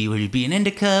marijuana would you be? Would you be an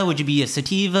indica? Would you be a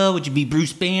sativa? Would you be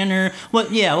Bruce Banner? What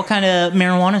kind of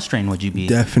marijuana strain would you be?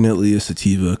 Definitely a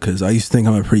sativa, because I used to think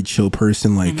I'm a pretty chill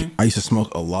person. Like, I used to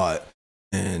smoke a lot.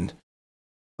 And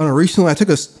I don't know, recently I took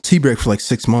a tea break for like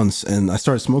 6 months, and I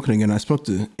started smoking again. I smoked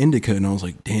the indica, and I was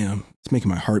like, damn, it's making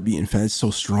my heart beat fast. It's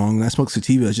so strong. And I smoked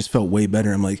sativa. It just felt way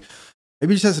better. I'm like,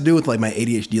 maybe it just has to do with like my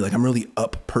ADHD. Like, I'm a really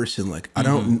up person. Like, I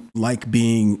don't like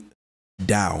being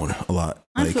down a lot.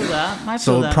 I feel that.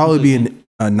 So it'd probably be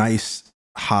a nice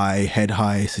head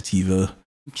high sativa,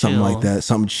 something like that.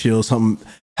 Something chill, something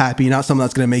happy, not something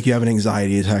that's going to make you have an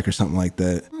anxiety attack or something like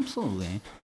that. Absolutely.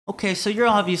 Okay, so you're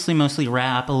obviously mostly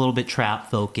rap, a little bit trap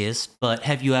focused, but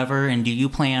have you ever and do you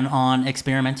plan on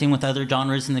experimenting with other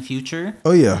genres in the future?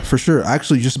 Oh yeah, for sure. I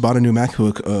actually just bought a new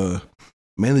MacBook,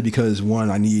 mainly because one,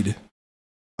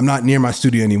 I'm not near my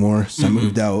studio anymore, so I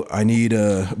moved out. But I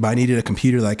needed a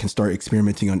computer that I can start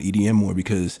experimenting on EDM more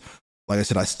because, like I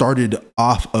said, I started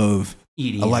off of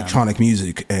EDM. Electronic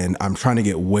music, and I'm trying to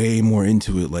get way more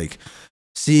into it. Like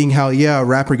seeing how, a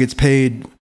rapper gets paid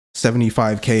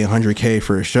 $75K, $100K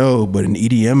for a show, but an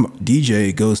EDM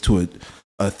DJ goes to a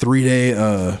 3-day,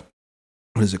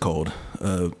 what is it called?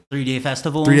 3-day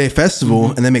festival? 3-day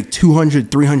festival, and they make $200,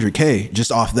 $300K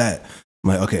just off that. I'm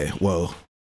like, okay, well,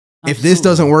 if this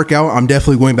doesn't work out, I'm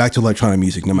definitely going back to electronic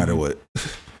music no matter what.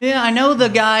 Yeah, I know the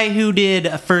guy who did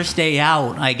First Day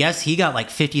Out. I guess he got like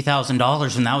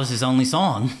 $50,000 and that was his only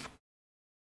song.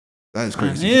 That is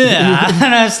crazy. Yeah,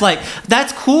 and I was like,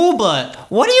 that's cool, but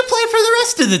what do you play for the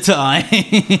rest of the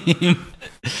time?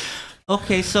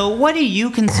 Okay, so what do you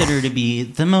consider to be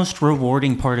the most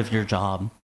rewarding part of your job?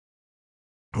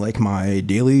 Like my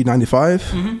daily 9 to 5?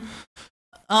 Mm-hmm.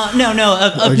 Of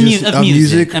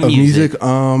music.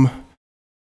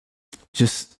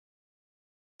 Just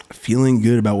feeling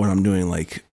good about what I'm doing.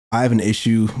 Like I have an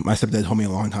issue. My stepdad told me a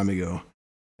long time ago,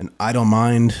 and I don't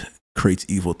mind creates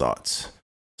evil thoughts.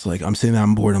 So like I'm sitting there,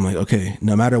 I'm bored. I'm like, okay,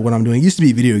 no matter what I'm doing, it used to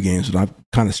be video games, but I've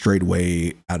kind of strayed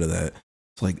way out of that.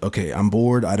 It's like, okay, I'm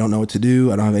bored. I don't know what to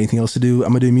do. I don't have anything else to do. I'm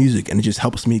gonna do music, and it just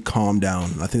helps me calm down.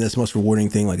 I think that's the most rewarding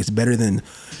thing. Like it's better than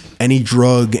any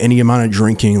drug, any amount of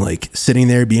drinking. Like sitting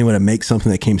there, being able to make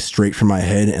something that came straight from my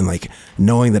head, and like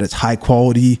knowing that it's high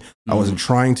quality. I wasn't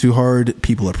trying too hard.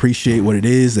 People appreciate what it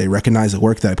is. They recognize the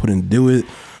work that I put in to do it.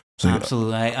 So,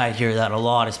 absolutely. I hear that a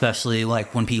lot, especially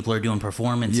like when people are doing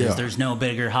performances. Yeah. There's no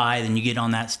bigger high than you get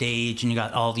on that stage and you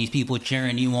got all these people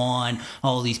cheering you on,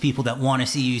 all these people that want to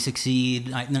see you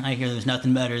succeed. I hear there's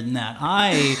nothing better than that.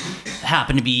 I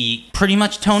happen to be pretty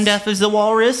much tone deaf as the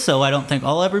walrus, so I don't think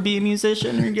I'll ever be a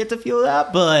musician or get to feel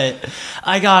that, but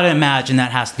I gotta imagine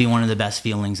that has to be one of the best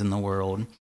feelings in the world.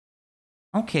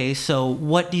 Okay, so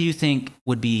what do you think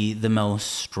would be the most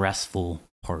stressful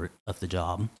part of the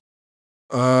job?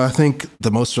 I think the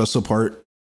most stressful part,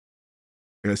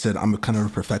 like I said, I'm kind of a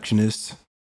perfectionist.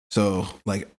 So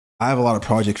like I have a lot of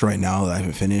projects right now that I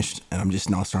haven't finished, and I'm just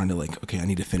now starting to like, okay, I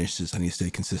need to finish this. I need to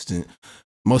stay consistent.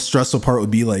 Most stressful part would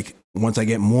be like once I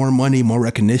get more money, more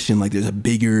recognition, like there's a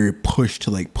bigger push to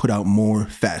like put out more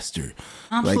faster.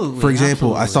 Absolutely. Like for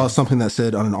example, absolutely. I saw something that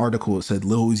said on an article, it said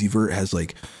Lil Uzi Vert has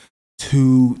like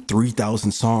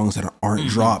 2,000-3,000 songs that aren't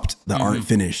dropped, that aren't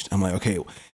finished. I'm like, okay,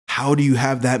 how do you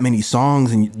have that many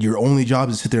songs and your only job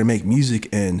is to sit there and make music,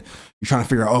 and you're trying to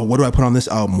figure out, oh, what do I put on this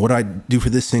album? What do I do for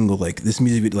this single? Like this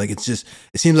music video, like it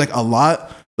seems like a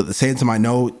lot, but at the same time I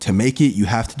know to make it, you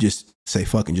have to just say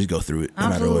fuck and just go through it no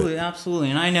matter what. Absolutely.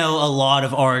 And I know a lot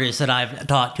of artists that I've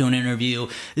talked to in an interview,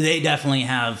 they definitely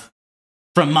have,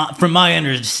 from my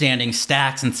understanding,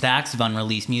 stacks and stacks of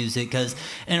unreleased music, because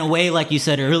in a way, like you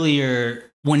said earlier,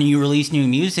 when you release new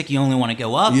music, you only want to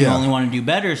go up, you only want to do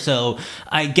better. So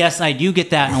I guess I do get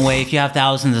that in a way. If you have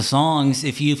thousands of songs,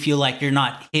 if you feel like you're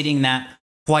not hitting that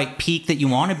quite peak that you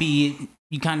want to be,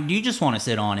 you just want to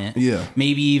sit on it. Yeah.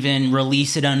 Maybe even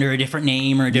release it under a different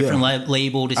name or a different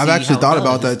label to see. I've actually how thought it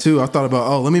about goes. that too. I thought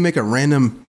about, let me make a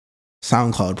random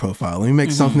SoundCloud profile. Let me make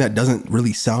something that doesn't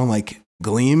really sound like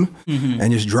Gleem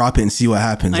and just drop it and see what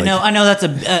happens. I know that's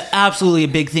absolutely a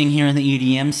big thing here in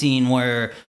the EDM scene,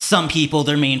 where some people,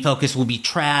 their main focus will be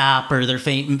trap or their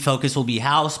focus will be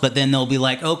house, but then they'll be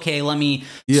like, okay, let me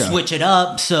switch it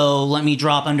up. So let me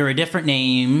drop under a different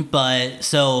name. But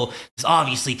so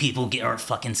obviously people are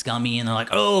fucking scummy and they're like,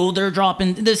 oh, they're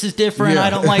dropping, this is different.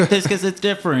 I don't like this because it's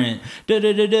different.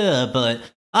 But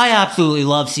I absolutely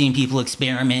love seeing people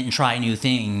experiment and try new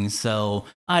things. So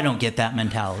I don't get that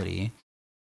mentality.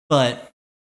 But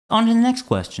on to the next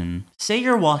question. Say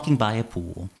you're walking by a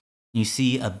pool. You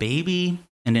see a baby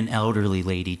and an elderly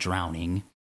lady drowning.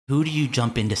 Who do you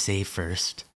jump in to save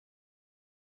first?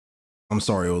 I'm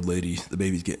sorry, old lady. The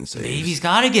baby's getting saved. Baby's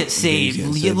got to get saved.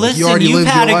 Listen, you've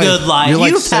had a good life.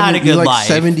 You've had a good life.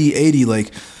 70, 80.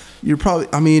 Like, you're probably,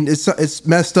 I mean, it's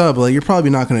messed up. Like, you're probably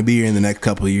not going to be here in the next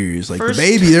couple of years. Like, First, the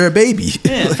baby, they're a baby.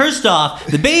 Yeah, first off,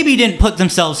 the baby didn't put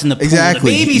themselves in the pool.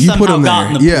 Exactly. The baby You put somehow them got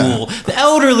in there. the Yeah. pool. The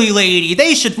elderly lady,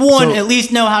 they should, at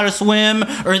least know how to swim,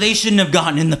 or they shouldn't have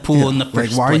gotten in the pool in the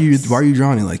first why place. why are you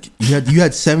drowning? Like, you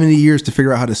had 70 years to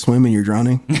figure out how to swim and you're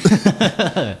drowning?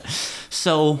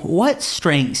 So, what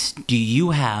strengths do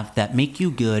you have that make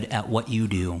you good at what you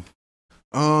do?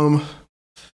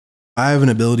 I have an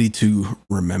ability to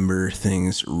remember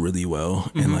things really well,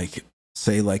 and like,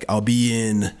 say, like, I'll be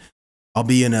in a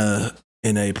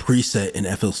preset in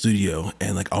FL Studio,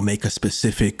 and like, I'll make a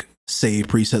specific save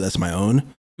preset that's my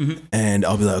own, and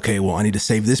I'll be like, okay, well, I need to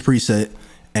save this preset,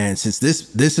 and since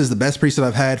this is the best preset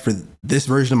I've had for this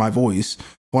version of my voice,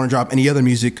 if I want to drop any other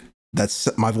music that's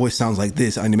my voice sounds like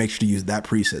this, I need to make sure to use that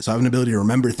preset. So I have an ability to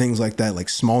remember things like that, like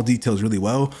small details really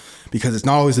well, because it's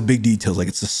not always the big details. Like,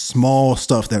 it's the small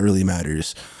stuff that really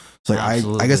matters. So like,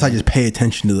 I guess I just pay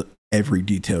attention to every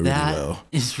detail really well.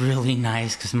 That is really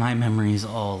nice, because my memory's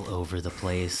all over the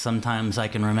place. Sometimes I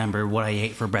can remember what I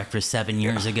ate for breakfast 7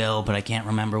 years ago, but I can't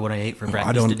remember what I ate for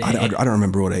breakfast today. I don't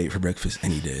remember what I ate for breakfast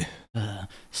any day.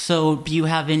 So do you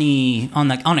have any,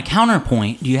 on a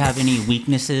counterpoint, do you have any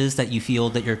weaknesses that you feel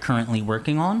that you're currently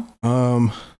working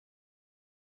on?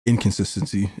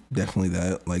 Inconsistency, definitely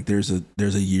that. Like, there's a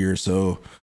year or so,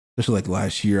 especially like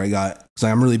last year, because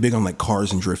I'm really big on like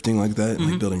cars and drifting like that,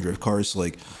 and like building drift cars. So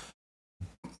like,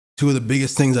 two of the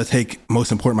biggest things I take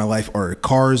most important in my life are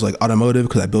cars, like automotive,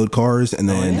 because I build cars, and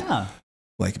then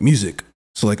like music.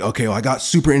 So like, okay, well, I got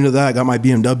super into that. I got my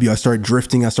BMW. I started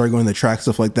drifting. I started going to the track,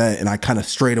 stuff like that. And I kind of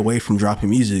strayed away from dropping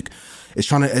music. It's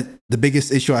the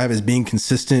biggest issue I have is being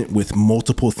consistent with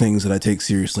multiple things that I take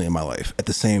seriously in my life at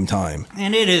the same time.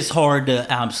 And it is hard to,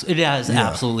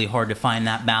 absolutely hard to find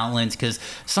that balance, because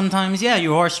sometimes,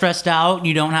 you are stressed out.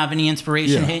 You don't have any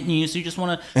inspiration hitting you. So you just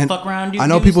want to fuck around. I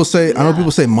know people say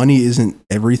money isn't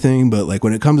everything, but like,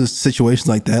 when it comes to situations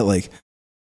like that, like,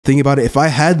 think about it. If I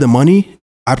had the money,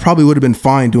 I probably would have been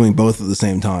fine doing both at the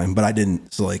same time, but I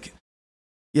didn't. So like,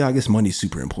 I guess money's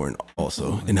super important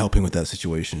also in helping with that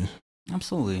situation.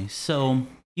 Absolutely. So,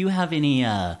 you have any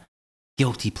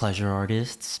guilty pleasure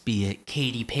artists, be it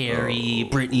Katy Perry,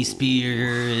 Britney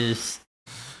Spears?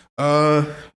 I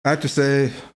have to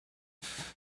say,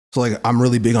 so like, I'm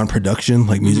really big on production,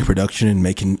 like music production and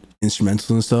making instrumentals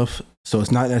and stuff. So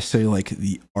it's not necessarily like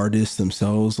the artists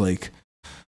themselves, like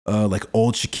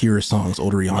old Shakira songs,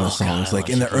 old Rihanna songs, like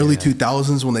in the early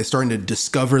 2000s when they starting to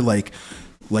discover like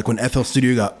when FL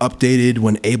Studio got updated,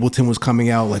 when Ableton was coming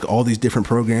out, like all these different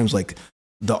programs, like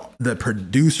the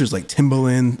producers like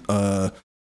Timbaland,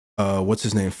 what's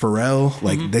his name, Pharrell,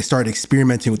 like they started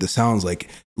experimenting with the sounds, like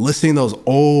listening to those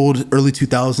old early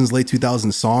 2000s, late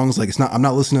 2000s songs. Like, I'm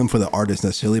not listening to them for the artist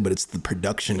necessarily, but it's the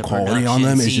production quality on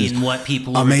them. It's just what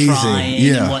people amazing. Were trying,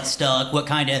 and what stuck, what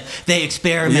kind of they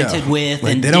experimented with.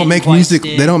 Like, and they don't make music.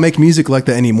 They don't make music like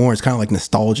that anymore. It's kind of like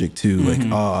nostalgic too.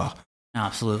 Like,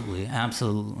 Absolutely.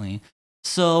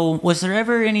 So, was there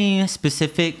ever any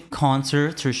specific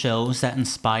concerts or shows that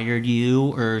inspired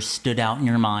you or stood out in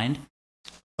your mind?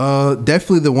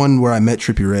 Definitely the one where I met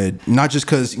Trippie Redd. Not just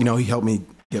because he helped me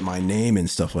get my name and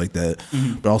stuff like that,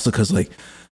 but also because like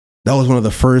that was one of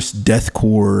the first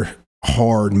deathcore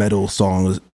hard metal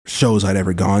shows I'd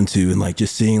ever gone to, and like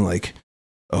just seeing like,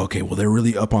 okay, well, they're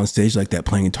really up on stage like that,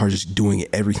 playing guitar, just doing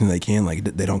everything they can. Like,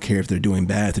 they don't care if they're doing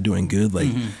bad, if they're doing good. Like,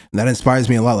 and that inspires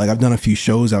me a lot. Like, I've done a few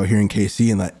shows out here in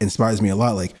KC, and that inspires me a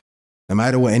lot. Like, no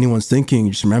matter what anyone's thinking,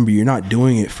 just remember, you're not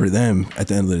doing it for them at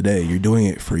the end of the day. You're doing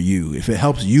it for you. If it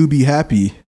helps you be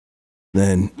happy,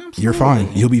 then you're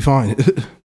fine. You'll be fine.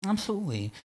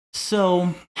 Absolutely.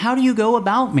 So, how do you go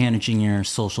about managing your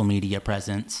social media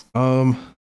presence?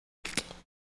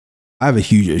 I have a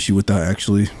huge issue with that,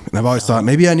 actually. And I've always thought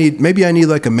maybe I need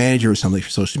like a manager or something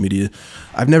for social media.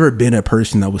 I've never been a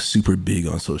person that was super big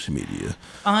on social media.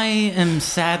 I am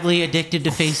sadly addicted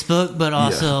to Facebook, but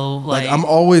also like I'm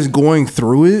always going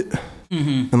through it.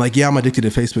 And like, I'm addicted to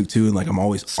Facebook too. And like, I'm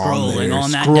always scrolling on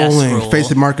there, scrolling,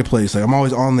 Facebook Marketplace. Like, I'm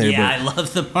always on there. Yeah, I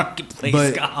love the Marketplace.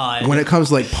 But God, when it comes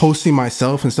to like posting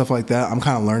myself and stuff like that, I'm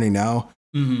kind of learning now.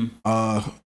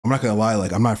 I'm not gonna lie,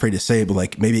 like, I'm not afraid to say it, but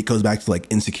like, maybe it goes back to like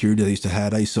insecurity I used to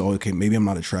have. I used to, okay, maybe I'm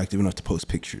not attractive enough to post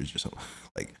pictures or something.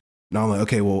 Like, now I'm like,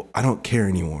 okay, well, I don't care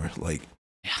anymore. Like,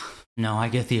 no, I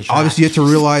get the attraction. Obviously, you have to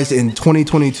realize in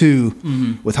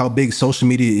 2022, with how big social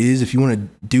media is, if you want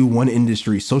to do one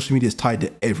industry, social media is tied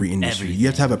to every industry. You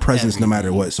have to have a presence no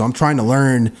matter what. So I'm trying to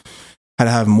learn how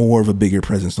to have more of a bigger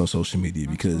presence on social media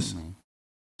because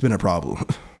it's been a problem.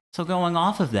 So going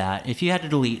off of that, if you had to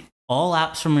delete all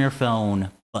apps from your phone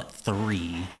but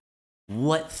 3,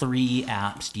 what 3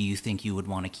 apps do you think you would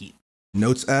want to keep?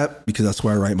 Notes app, because that's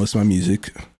where I write most of my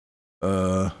music.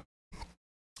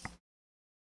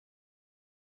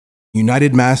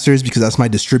 United Masters, because that's my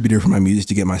distributor for my music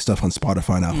to get my stuff on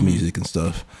Spotify and Apple Music and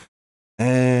stuff.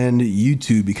 And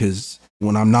YouTube, because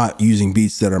when I'm not using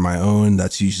beats that are my own,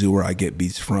 that's usually where I get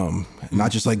beats from. Not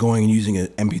just like going and using an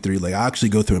MP3. Like I actually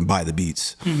go through and buy the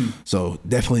beats. So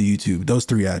definitely YouTube. Those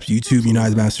 3 apps: YouTube,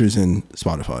 United Masters, and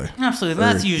Spotify. Absolutely.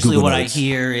 That's usually Google what Notes. I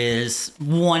hear is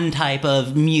one type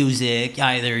of music,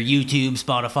 either YouTube,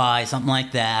 Spotify, something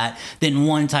like that. Then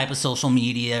one type of social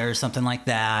media or something like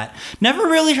that. Never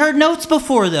really heard Notes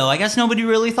before, though. I guess nobody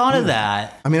really thought of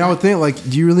that. I mean, I would think, like,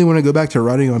 do you really want to go back to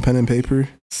writing on pen and paper?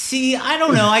 See, I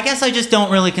don't know. I guess I just don't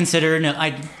really consider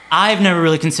I've never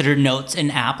really considered Notes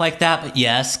an app like that, but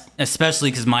yes,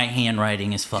 especially because my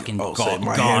handwriting is fucking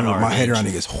my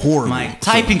handwriting is horrible. My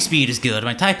typing speed is good.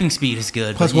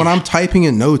 Plus, when I'm typing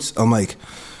in Notes, I'm like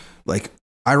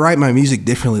I write my music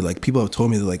differently. Like people have told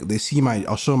me that, like, they see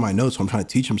I'll show them my notes when I'm trying to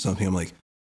teach them something. I'm like,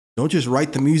 don't just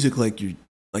write the music like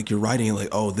you're writing it like,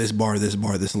 oh, this bar,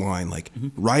 this line. Like,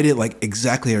 write it like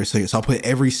exactly how you're saying it. So I'll put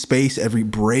every space, every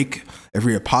break,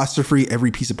 every apostrophe,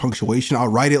 every piece of punctuation. I'll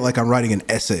write it like I'm writing an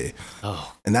essay.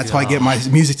 Oh, and that's how I get my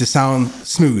music to sound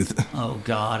smooth. Oh,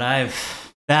 God.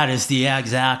 That is the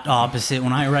exact opposite.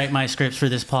 When I write my scripts for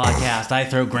this podcast, I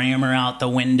throw grammar out the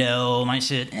window. My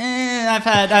shit. I've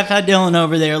had Dylan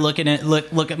over there look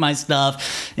at my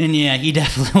stuff, and yeah, he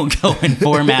definitely will go and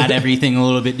format everything a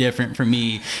little bit different for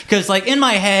me. Because like in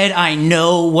my head, I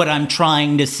know what I'm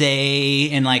trying to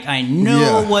say, and like I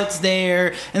know what's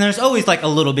there, and there's always like a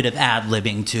little bit of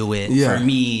ad-libbing to it for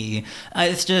me.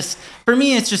 It's just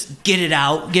get it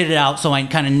out so I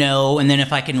kind of know, and then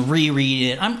if I can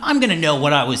reread it, I'm gonna know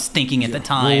what I was thinking at the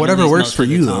time. Well, whatever works for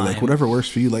you though, like whatever works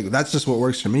for you, like that's just what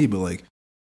works for me. But like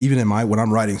even in when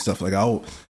I'm writing stuff, like if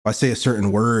I say a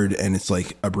certain word and it's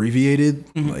like abbreviated,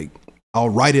 like I'll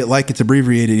write it like it's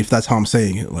abbreviated if that's how I'm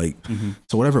saying it. Like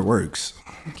so whatever works.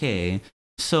 Okay,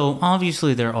 so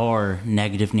obviously there are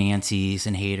negative Nancys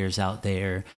and haters out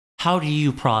there. How do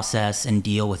you process and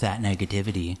deal with that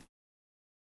negativity?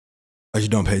 I just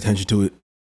don't pay attention to it.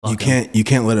 You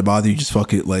can't let it bother you. Just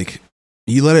fuck it. Like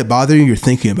you let it bother you, you're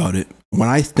thinking about it. When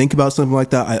I think about something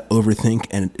like that, I overthink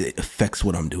and it affects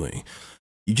what I'm doing.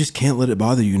 You just can't let it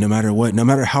bother you no matter what, no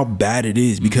matter how bad it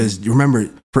is. Because remember,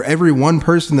 for every one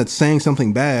person that's saying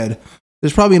something bad,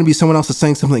 there's probably going to be someone else that's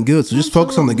saying something good. So just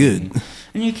focus on the good.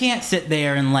 And you can't sit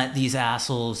there and let these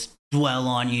assholes dwell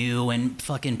on you and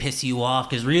fucking piss you off,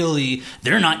 because really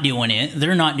they're not doing it.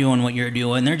 They're not doing what you're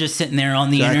doing. They're just sitting there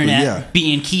on the internet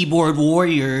being keyboard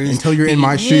warriors until you're in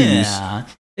my shoes. Yeah,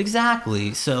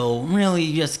 exactly. So really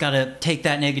you just gotta take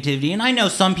that negativity. And I know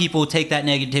some people take that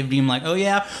negativity and like, oh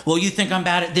yeah, well, you think I'm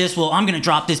bad at this, well, I'm gonna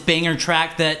drop this banger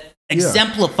track that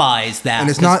exemplifies that. And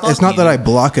it's not that I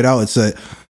block it out. It's that,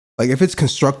 like, if it's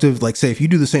constructive, like say if you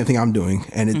do the same thing I'm doing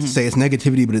and it's say it's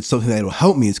negativity, but it's something that will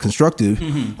help me, it's constructive,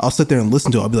 I'll sit there and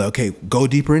listen to it. I'll be like, okay, go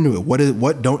deeper into it.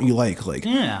 What don't you like? Like,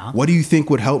 what do you think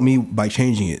would help me by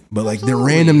changing it? But like the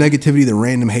random negativity, the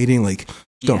random hating, like,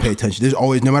 don't pay attention. There's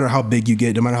always, no matter how big you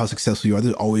get, no matter how successful you are,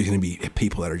 there's always going to be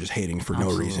people that are just hating for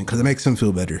no reason, because it makes them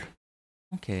feel better.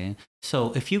 Okay.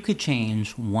 So if you could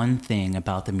change one thing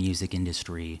about the music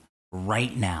industry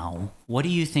right now, what do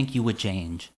you think you would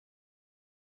change?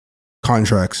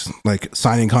 Contracts, like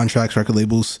signing contracts, record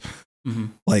labels.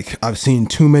 Like I've seen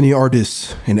too many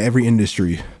artists in every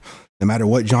industry, no matter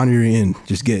what genre you're in,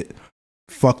 just get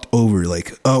fucked over.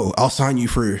 Like, oh, I'll sign you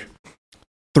for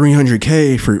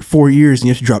 $300K for 4 years and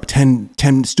you have to drop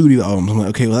 10 studio albums. I'm like,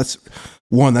 okay,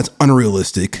 well, that's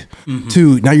unrealistic.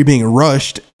 2, now you're being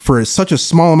rushed for such a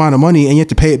small amount of money and you have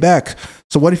to pay it back.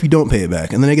 So what if you don't pay it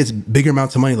back? And then it gets bigger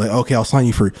amounts of money. Like, okay, I'll sign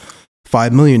you for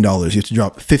 $5 million. You have to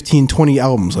drop 15, 20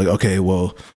 albums. Like, okay,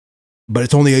 well, but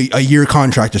it's only a year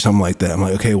contract or something like that. I'm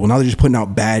like, okay, well, now they're just putting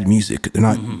out bad music. They're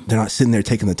not sitting there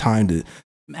taking the time to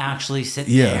actually sit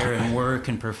there and work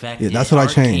and perfect it. That's what I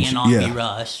changed. Cannot be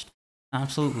rushed.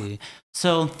 Absolutely.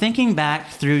 So thinking back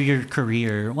through your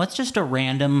career, what's just a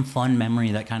random fun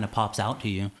memory that kind of pops out to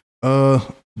you?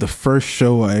 The first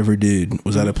show I ever did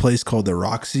was at a place called the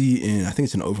Roxy I think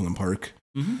it's in Overland Park.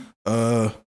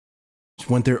 Just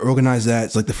went there, organized that.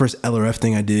 It's like the first LRF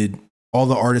thing I did. All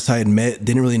the artists I had met,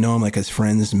 didn't really know them like as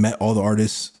friends, met all the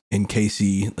artists in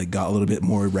KC, like got a little bit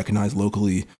more recognized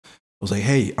locally. I was like,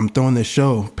 hey, I'm throwing this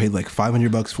show, paid like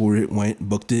 $500 for it, went,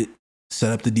 booked it,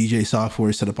 set up the DJ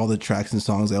software, set up all the tracks and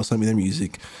songs. They all sent me their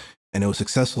music and it was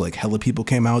successful. Like hella people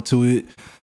came out to it.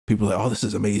 People were like, oh, this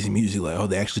is amazing music. Like, oh,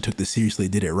 they actually took this seriously,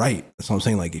 did it right. That's what I'm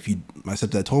saying. Like my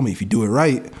stepdad told me, if you do it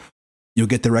right, you'll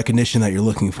get the recognition that you're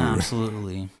looking for.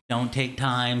 Absolutely. Don't take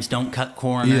times, don't cut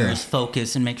corners,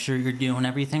 focus and make sure you're doing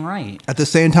everything right. At the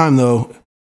same time though,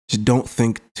 just don't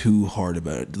think too hard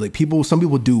about it. Like some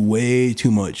people do way too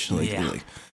much.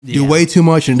 Do way too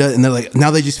much, and they're like,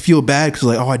 now they just feel bad because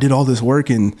like, oh, I did all this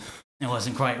work and it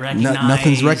wasn't quite recognized.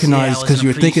 Nothing's recognized because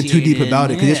you're thinking too deep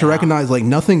about it. Because you have to recognize like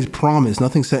nothing's promised,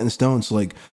 nothing's set in stone. So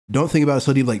like, don't think about it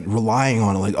so deep, like relying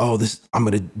on it. Like, oh, I'm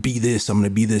gonna be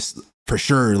this for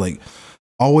sure. Like,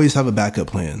 always have a backup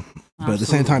plan, but at the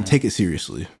same time, take it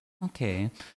seriously.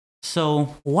 Okay.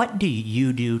 So, what do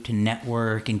you do to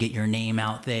network and get your name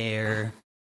out there?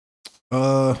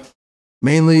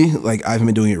 Mainly, like, I haven't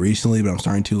been doing it recently, but I'm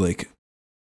starting to, like,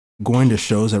 going to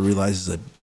shows I realize is a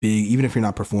big, even if you're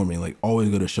not performing, like, always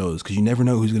go to shows because you never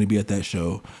know who's going to be at that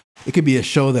show. It could be a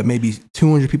show that maybe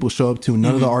 200 people show up to,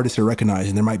 none of the artists are recognized,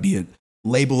 and there might be a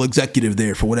label executive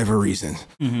there for whatever reason.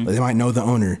 Like, they might know the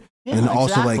owner. Yeah, and then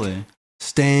also, like,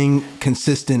 staying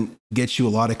consistent gets you a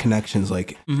lot of connections.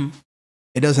 Like,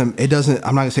 it doesn't,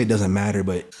 I'm not gonna say it doesn't matter,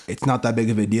 but it's not that big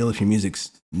of a deal if your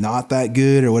music's not that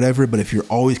good or whatever. But if you're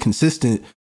always consistent,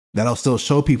 that'll still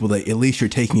show people that at least you're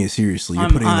taking it seriously. You're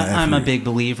putting in that effort. I'm a big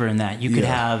believer in that. You could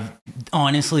have,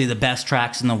 honestly, the best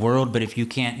tracks in the world, but if you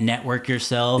can't network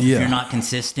yourself, if you're not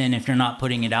consistent, if you're not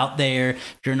putting it out there,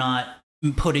 if you're not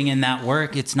putting in that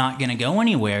work, it's not gonna go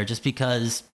anywhere just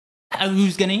because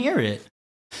who's gonna hear it?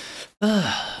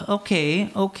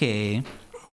 Okay.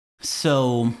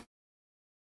 So,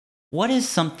 what is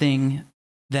something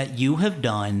that you have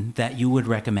done that you would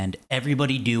recommend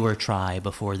everybody do or try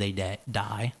before they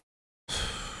die?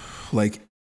 Like,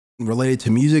 related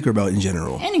to music or about in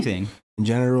general? Anything. In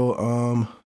general,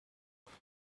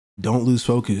 don't lose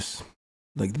focus.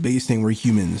 Like, the biggest thing, we're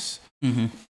humans.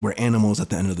 We're animals at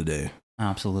the end of the day.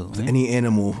 Absolutely. Any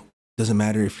animal, doesn't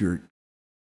matter if you're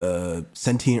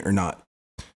sentient or not.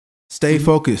 Stay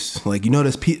focused. Like, you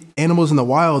notice animals in the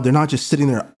wild, they're not just sitting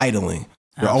there idling.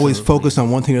 They're always focused on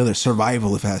one thing or another.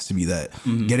 Survival, if it has to be that.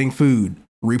 Getting food,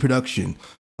 reproduction.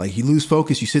 Like, you lose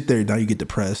focus, you sit there, now you get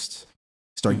depressed.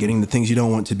 Start getting the things you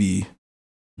don't want to be.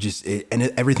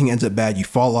 Everything ends up bad. You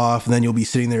fall off, and then you'll be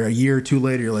sitting there a year or two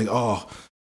later. You're like, oh,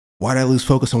 why did I lose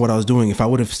focus on what I was doing? If I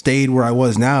would have stayed where I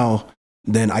was now,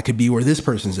 then I could be where this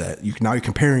person's at. Now you're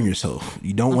comparing yourself.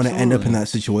 You don't want to end up in that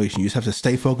situation. You just have to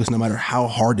stay focused no matter how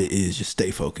hard it is. Just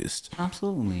stay focused.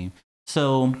 Absolutely.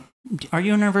 So, are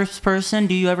you a nervous person?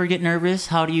 Do you ever get nervous?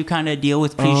 How do you kind of deal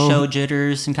with pre-show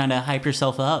jitters and kind of hype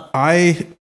yourself up? I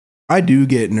do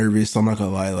get nervous. I'm not going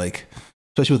to lie. Like,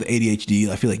 especially with ADHD,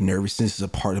 I feel like nervousness is a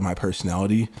part of my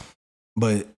personality.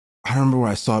 But I remember where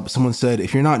I saw it, but someone said,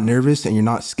 if you're not nervous and you're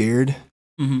not scared,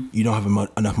 you don't have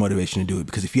enough motivation to do it.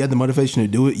 Because if you had the motivation to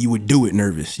do it, you would do it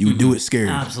nervous. You would do it scared.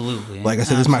 Absolutely. Like I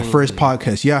said, this is my first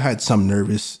podcast. Yeah, I had some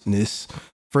nervousness.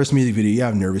 First music video, yeah, I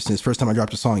have nervousness. First time I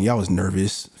dropped a song, yeah, I was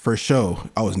nervous. First show,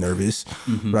 I was nervous.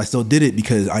 But I still did it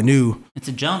because I knew. It's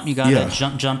a jump. You got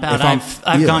to jump out.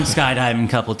 I've gone skydiving a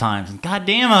couple times. God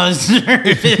damn, I was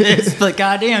nervous. But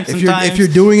goddamn, sometimes. If you're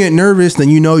doing it nervous, then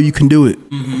you know you can do it.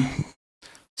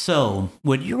 So,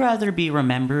 would you rather be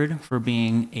remembered for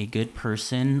being a good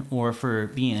person or for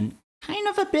being kind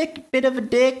of a bit of a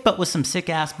dick, but with some sick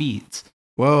ass beats?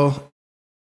 Well,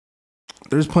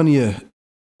 there's plenty of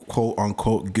quote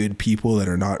unquote good people that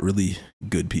are not really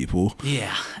good people.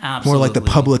 Yeah, absolutely. More like the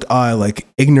public eye, like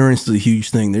ignorance is a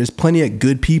huge thing. There's plenty of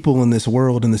good people in this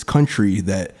world, in this country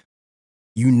that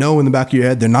you know in the back of your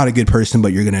head they're not a good person,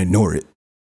 but you're going to ignore it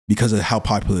because of how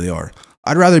popular they are.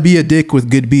 I'd rather be a dick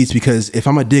with good beats because if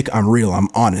I'm a dick, I'm real. I'm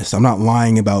honest. I'm not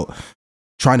lying about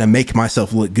trying to make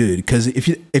myself look good. Because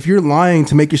if you're lying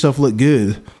to make yourself look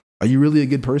good, are you really a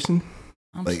good person?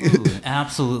 Absolutely.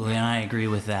 Absolutely. And I agree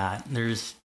with that.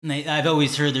 I've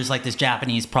always heard there's like this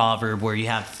Japanese proverb where you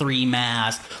have 3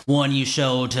 masks. One you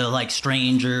show to like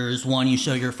strangers, one you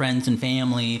show your friends and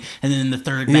family, and then the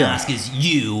third mask is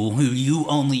you, who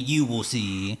only you will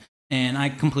see. And I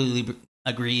completely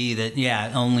agree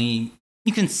that, only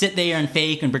you can sit there and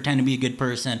fake and pretend to be a good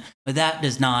person, but that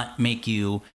does not make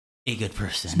you a good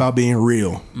person. It's about being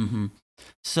real.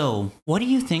 So, what do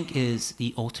you think is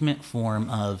the ultimate form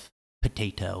of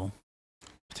potato?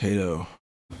 Baked potato.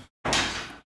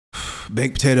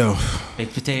 Baked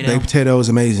potato? Baked potato is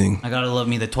amazing. I gotta love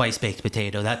me the twice baked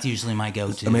potato. That's usually my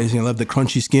go-to. It's amazing. I love the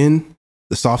crunchy skin,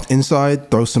 the soft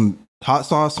inside. Throw some hot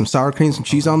sauce, some sour cream, some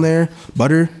cheese on there,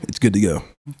 butter. It's good to go.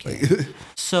 Okay.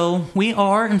 So we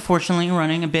are unfortunately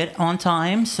running a bit on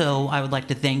time. So I would like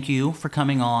to thank you for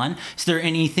coming on. Is there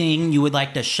anything you would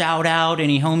like to shout out?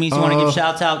 Any homies you want to give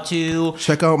shouts out to?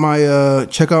 Check out my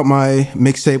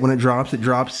mixtape when it drops. It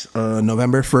drops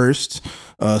November 1st.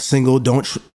 single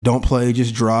Don't Play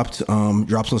just drops on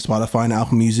Spotify and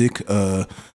Apple Music the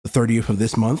 30th of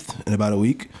this month, in about a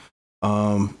week.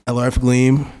 LRF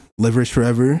Gleem, Live Rich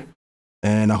Forever,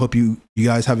 and I hope you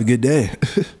guys have a good day.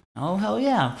 Oh, hell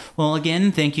yeah. Well,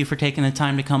 again, thank you for taking the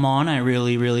time to come on. I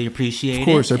really, really appreciate it. Of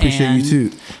course, I appreciate you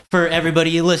too. For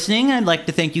everybody listening, I'd like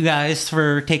to thank you guys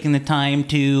for taking the time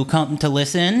to come to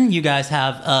listen. You guys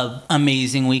have an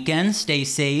amazing weekend. Stay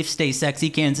safe, stay sexy,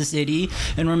 Kansas City.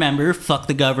 And remember, fuck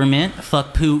the government,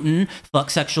 fuck Putin, fuck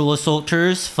sexual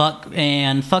assaulters, fuck,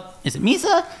 is it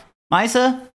Misa?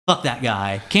 Misa? Fuck that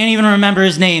guy. Can't even remember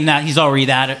his name. That he's already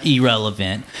that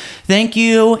irrelevant. Thank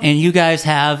you, and you guys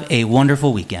have a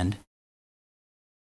wonderful weekend.